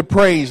move into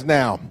praise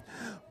now.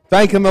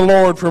 Thanking the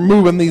Lord for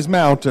moving these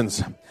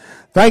mountains.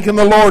 Thanking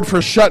the Lord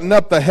for shutting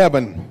up the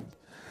heaven.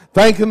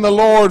 Thanking the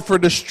Lord for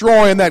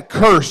destroying that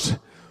curse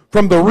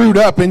from the root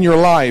up in your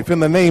life in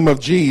the name of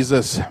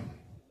Jesus.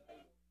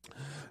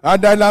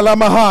 Come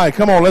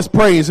on, let's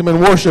praise Him and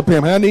worship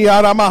Him.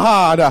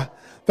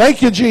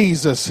 Thank you,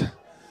 Jesus.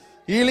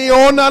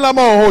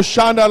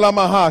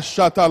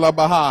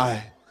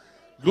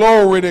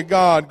 Glory to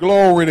God,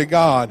 glory to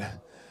God.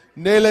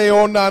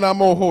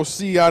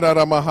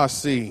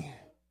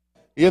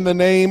 In the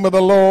name of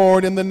the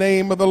Lord, in the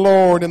name of the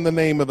Lord, in the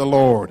name of the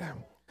Lord.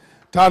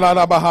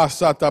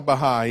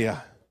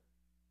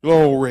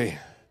 Glory.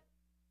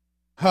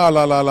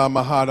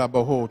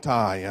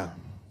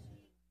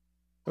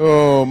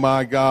 Oh,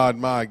 my God,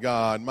 my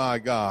God, my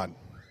God.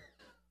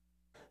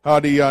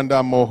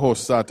 Hadiyanda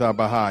mohosata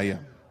bahaya.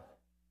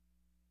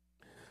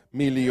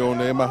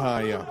 Milione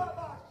mahaya.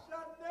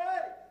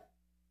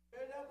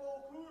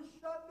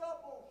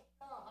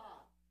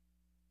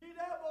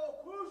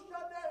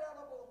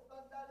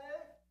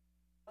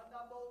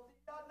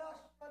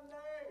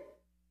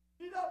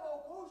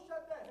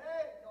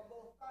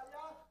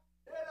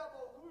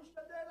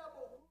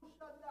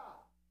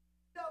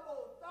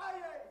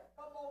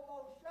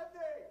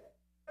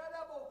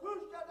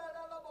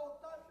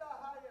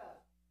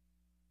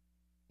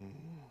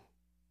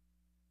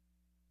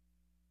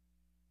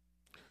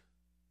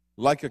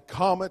 like a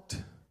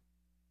comet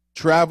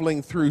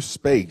traveling through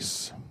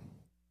space.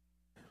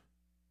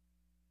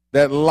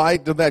 That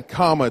light of that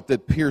comet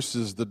that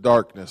pierces the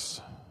darkness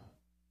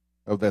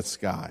of that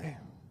sky.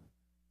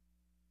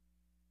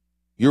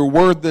 Your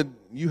word that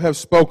you have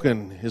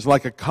spoken is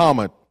like a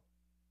comet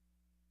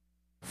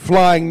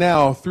flying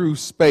now through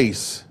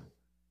space.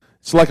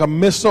 It's like a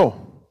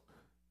missile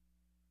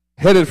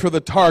headed for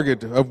the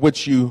target of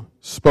which you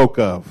spoke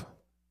of.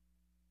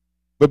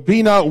 But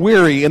be not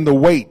weary in the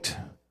wait.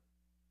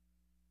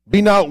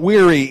 Be not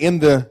weary in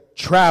the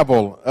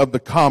travel of the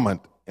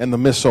comet and the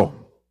missile.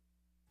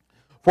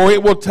 For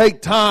it will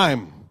take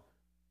time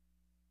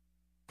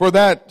for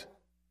that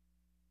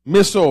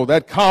missile,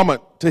 that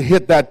comet, to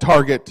hit that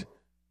target.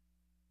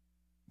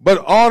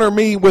 But honor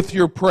me with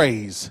your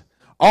praise.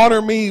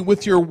 Honor me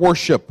with your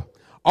worship.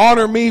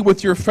 Honor me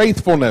with your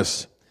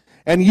faithfulness.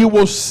 And you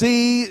will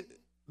see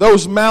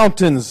those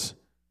mountains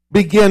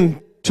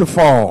begin to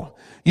fall.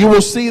 You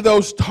will see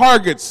those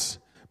targets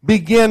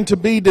begin to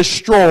be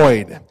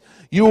destroyed.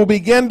 You will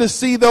begin to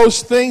see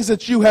those things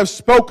that you have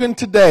spoken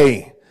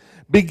today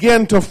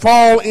begin to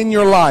fall in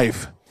your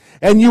life.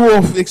 And you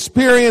will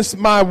experience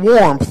my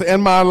warmth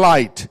and my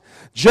light.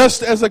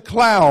 Just as a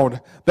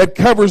cloud that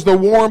covers the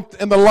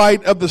warmth and the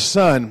light of the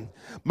sun,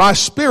 my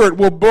spirit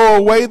will blow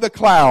away the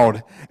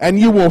cloud, and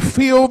you will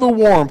feel the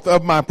warmth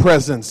of my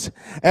presence,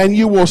 and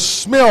you will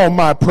smell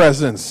my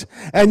presence,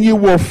 and you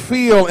will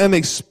feel and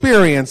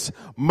experience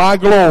my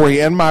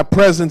glory and my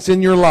presence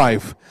in your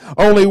life.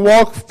 Only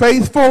walk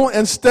faithful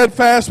and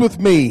steadfast with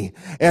me,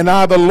 and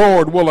I, the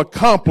Lord, will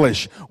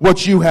accomplish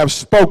what you have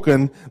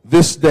spoken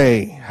this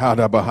day.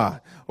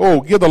 Hadabaha.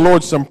 Oh, give the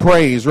Lord some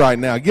praise right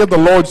now. Give the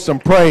Lord some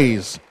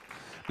praise.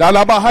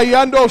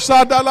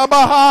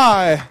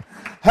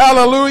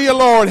 Hallelujah,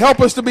 Lord. Help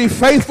us to be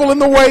faithful in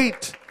the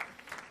wait.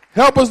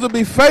 Help us to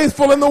be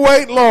faithful in the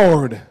wait,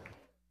 Lord.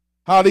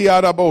 Hallelujah.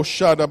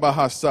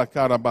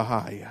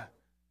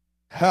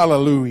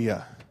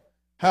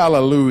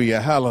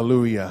 Hallelujah.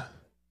 Hallelujah.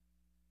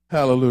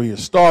 Hallelujah.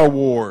 Star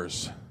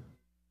Wars.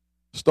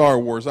 Star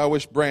Wars. I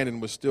wish Brandon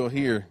was still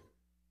here.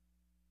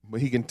 But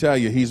he can tell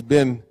you he's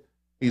been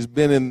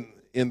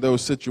in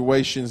those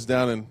situations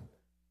down in,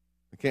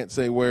 I can't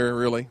say where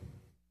really,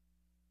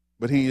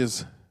 but he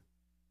has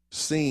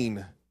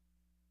seen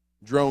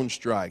drone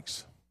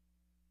strikes.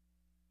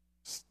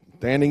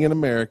 Standing in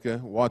America,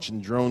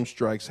 watching drone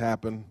strikes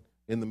happen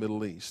in the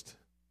Middle East.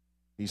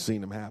 He's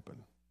seen them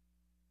happen.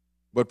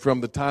 But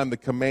from the time the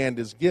command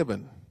is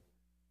given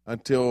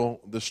until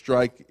the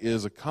strike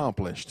is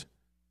accomplished,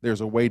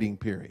 there's a waiting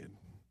period.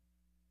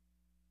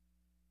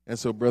 And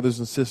so, brothers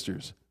and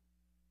sisters,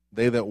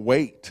 they that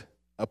wait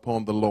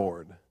upon the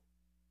Lord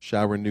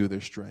shall renew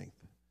their strength.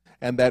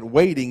 And that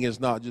waiting is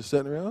not just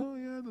sitting around, oh,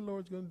 yeah, the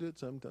Lord's going to do it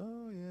sometime.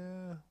 Oh,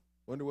 yeah.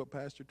 Wonder what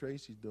Pastor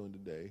Tracy's doing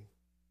today.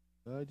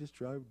 I just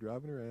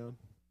driving around.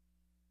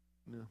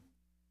 No.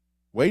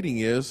 Waiting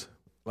is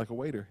like a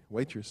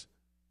waitress.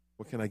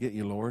 What can I get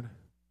you, Lord?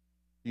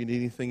 Do you need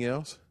anything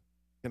else?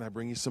 Can I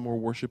bring you some more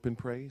worship and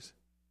praise?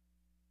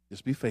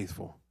 Just be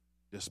faithful.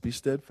 Just be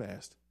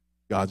steadfast.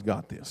 God's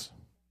got this.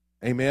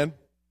 Amen.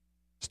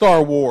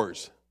 Star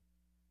Wars.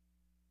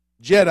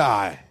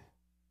 Jedi.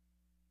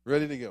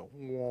 Ready to go.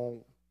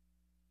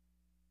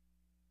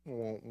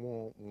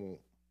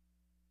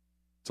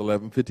 It's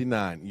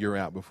 11:59. You're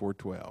out before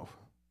 12.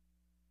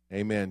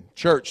 Amen.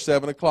 Church,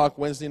 7 o'clock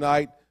Wednesday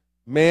night.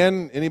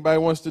 Men, anybody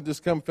wants to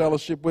just come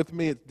fellowship with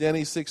me? It's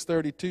Denny,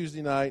 6:30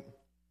 Tuesday night.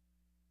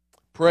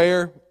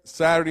 Prayer,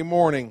 Saturday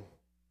morning,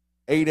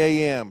 8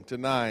 a.m. to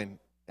 9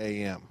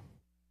 a.m.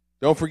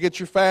 Don't forget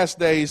your fast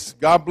days.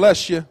 God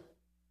bless you. In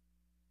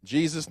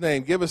Jesus'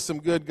 name. Give us some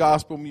good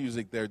gospel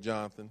music there,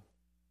 Jonathan.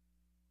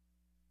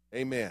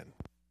 Amen.